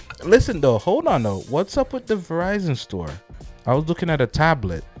 Listen though, hold on though. What's up with the Verizon store? I was looking at a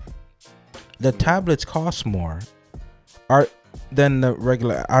tablet. The tablets cost more than the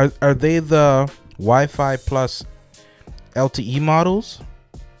regular. Are they the Wi-Fi plus LTE models?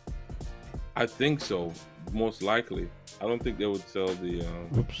 I think so. Most likely. I don't think they would sell the.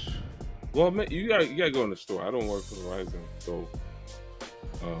 Oops. Well, you gotta go in the store. I don't work for Verizon, so.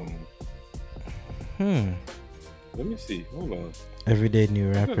 Let me see. Hold on. Everyday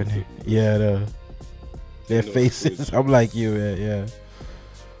new rapper. Yeah, their faces. I'm like you, yeah.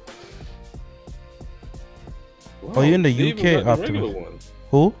 Wow, oh, you're in the UK, Optimus.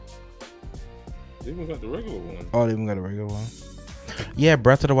 Who? They even got the regular one. Oh, they even got the regular one. Yeah,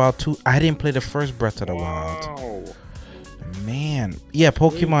 Breath of the Wild 2. I didn't play the first Breath of the Wild. Man. Yeah,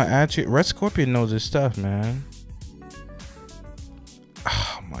 Pokemon Attribute. Red Scorpion knows his stuff, man.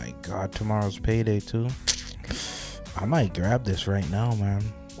 Oh my god, tomorrow's payday too. I might grab this right now, man.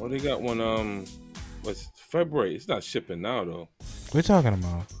 Well, they got one, what's February? It's not shipping now, though. What are you talking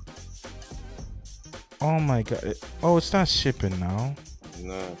about? Oh my god. Oh, it's not shipping now.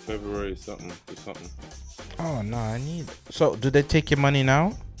 Nah, February something. Oh no, I need. So, do they take your money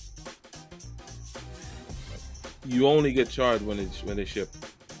now? You only get charged when they ship.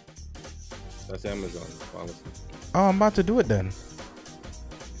 That's Amazon policy. Oh, I'm about to do it then.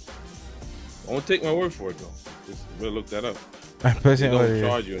 Don't take my word for it though. Just really look that up. I'm They pressing don't order.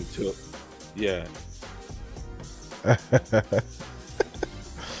 charge you until, yeah.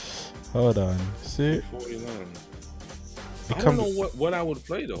 Hold on. See, 49. It I don't come- know what I would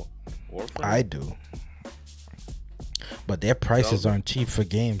play though. Warframe. I do. But their prices Zelda. aren't cheap for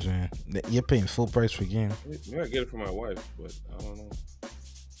games, man. You're paying full price for games. Maybe I get it for my wife, but I don't know.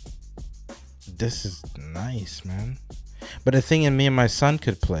 This is nice, man. But the thing is, me and my son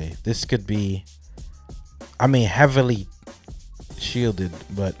could play. This could be, I mean, heavily shielded,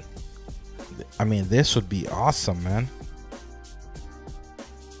 but I mean, this would be awesome, man.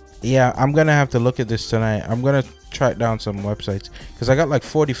 Yeah, I'm gonna have to look at this tonight. I'm gonna track down some websites because I got like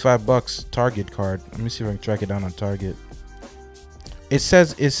 $45 Target card. Let me see if I can track it down on Target. It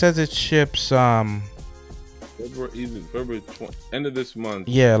says it ships February end of this month.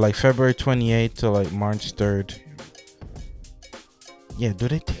 yeah, like February 28th to like March 3rd. Yeah, do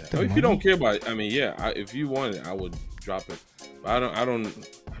they take the If money? you don't care about it, I mean, yeah. If you want it, I would drop it. But I don't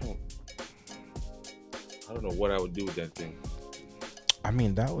know what I would do with that thing. I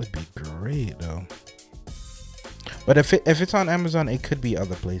mean, that would be great though. But if it's on Amazon, it could be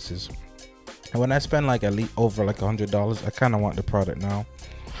other places. And when I spend like at least over like $100, I kind of want the product now.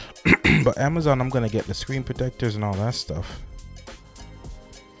 But Amazon, I'm gonna get the screen protectors and all that stuff.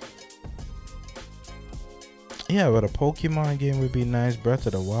 Yeah, but a Pokemon game would be nice. Breath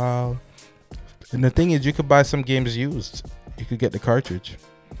of the Wild. And the thing is, you could buy some games used. You could get the cartridge.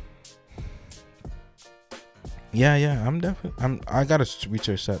 Yeah, I gotta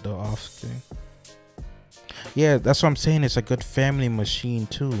research that though off screen. Yeah, that's what I'm saying. It's a good family machine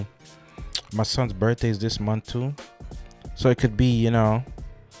too. My son's birthday is this month too, so it could be, you know,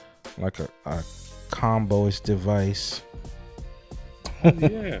 like a combo-ish device.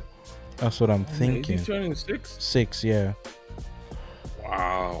 Yeah. That's what I'm Is thinking. he turning 6? 6, yeah.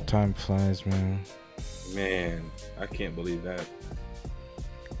 Wow. Time flies, man. Man, I can't believe that.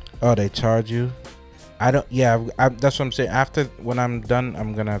 Oh, they charge you? I don't. Yeah, that's what I'm saying. After when I'm done,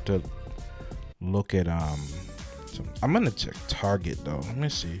 I'm gonna have to look at I'm gonna check Target though. Let me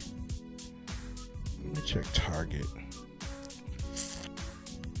see. Let me check Target.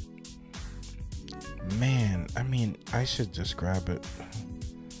 Man, I mean, I should just grab it.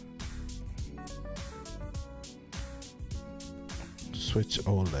 Switch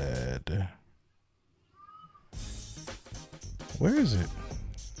OLED. Where is it?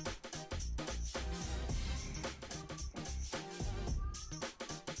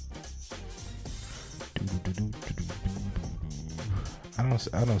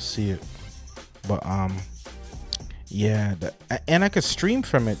 I don't see it, but yeah, and I could stream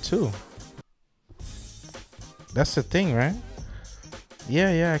from it too. That's the thing, right?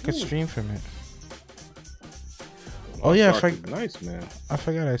 Yeah, I could stream from it. Oh yeah, nice, man. I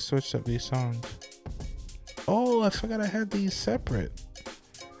forgot I switched up these songs. Oh, I forgot I had these separate.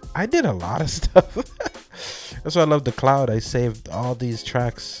 I did a lot of stuff. That's why I love the cloud. I saved all these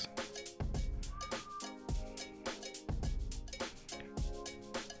tracks.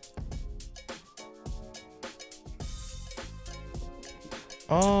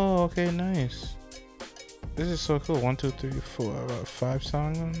 Oh, okay, nice. This is so cool. 1, 2, 3, 4, about 5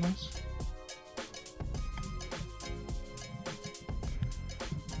 songs on this.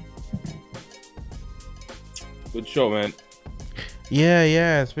 Good show, man.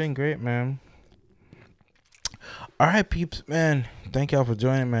 Yeah, it's been great, man. All right, peeps, man. Thank y'all for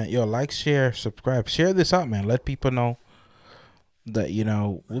joining, man. Yo, like, share, subscribe. Share this out, man. Let people know that, you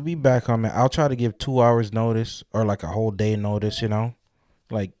know, we'll be back on, man. I'll try to give 2 hours notice or like a whole day notice, you know.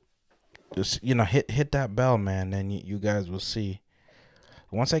 Like, just, you know, hit that bell, man. Then you guys will see.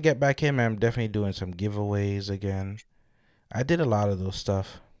 Once I get back in, man, I'm definitely doing some giveaways again. I did a lot of those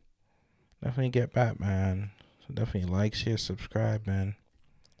stuff. Definitely get back, man. So definitely like, share, subscribe, man.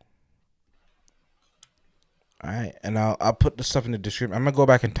 Alright, and I'll put the stuff in the description. I'm gonna go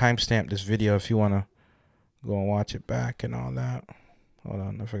back and timestamp this video if you wanna go and watch it back and all that. Hold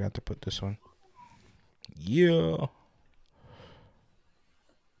on, I forgot to put this one. Yeah.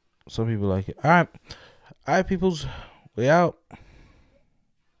 Some people like it. Alright, peoples, we out.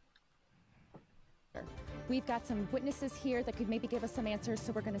 We've got some witnesses here that could maybe give us some answers,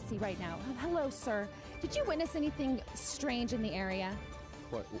 so we're going to see right now. Hello, sir. Did you witness anything strange in the area?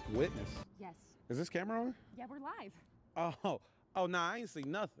 What, witness? Yes. Is this camera on? Yeah, we're live. Oh, nah, I ain't seen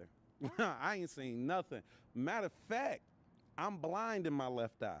nothing. I ain't seen nothing. Matter of fact, I'm blind in my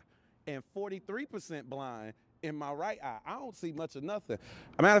left eye and 43% blind in my right eye. I don't see much of nothing.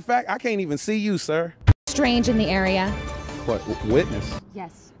 Matter of fact, I can't even see you, sir. Strange in the area. What, witness?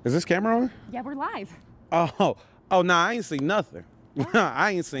 Yes. Is this camera on? Yeah, we're live. Oh, nah, I ain't seen nothing.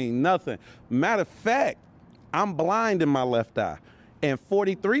 I ain't seen nothing. Matter of fact, I'm blind in my left eye and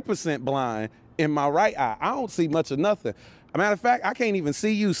 43% blind in my right eye. I don't see much of nothing. Matter of fact, I can't even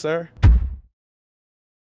see you, sir.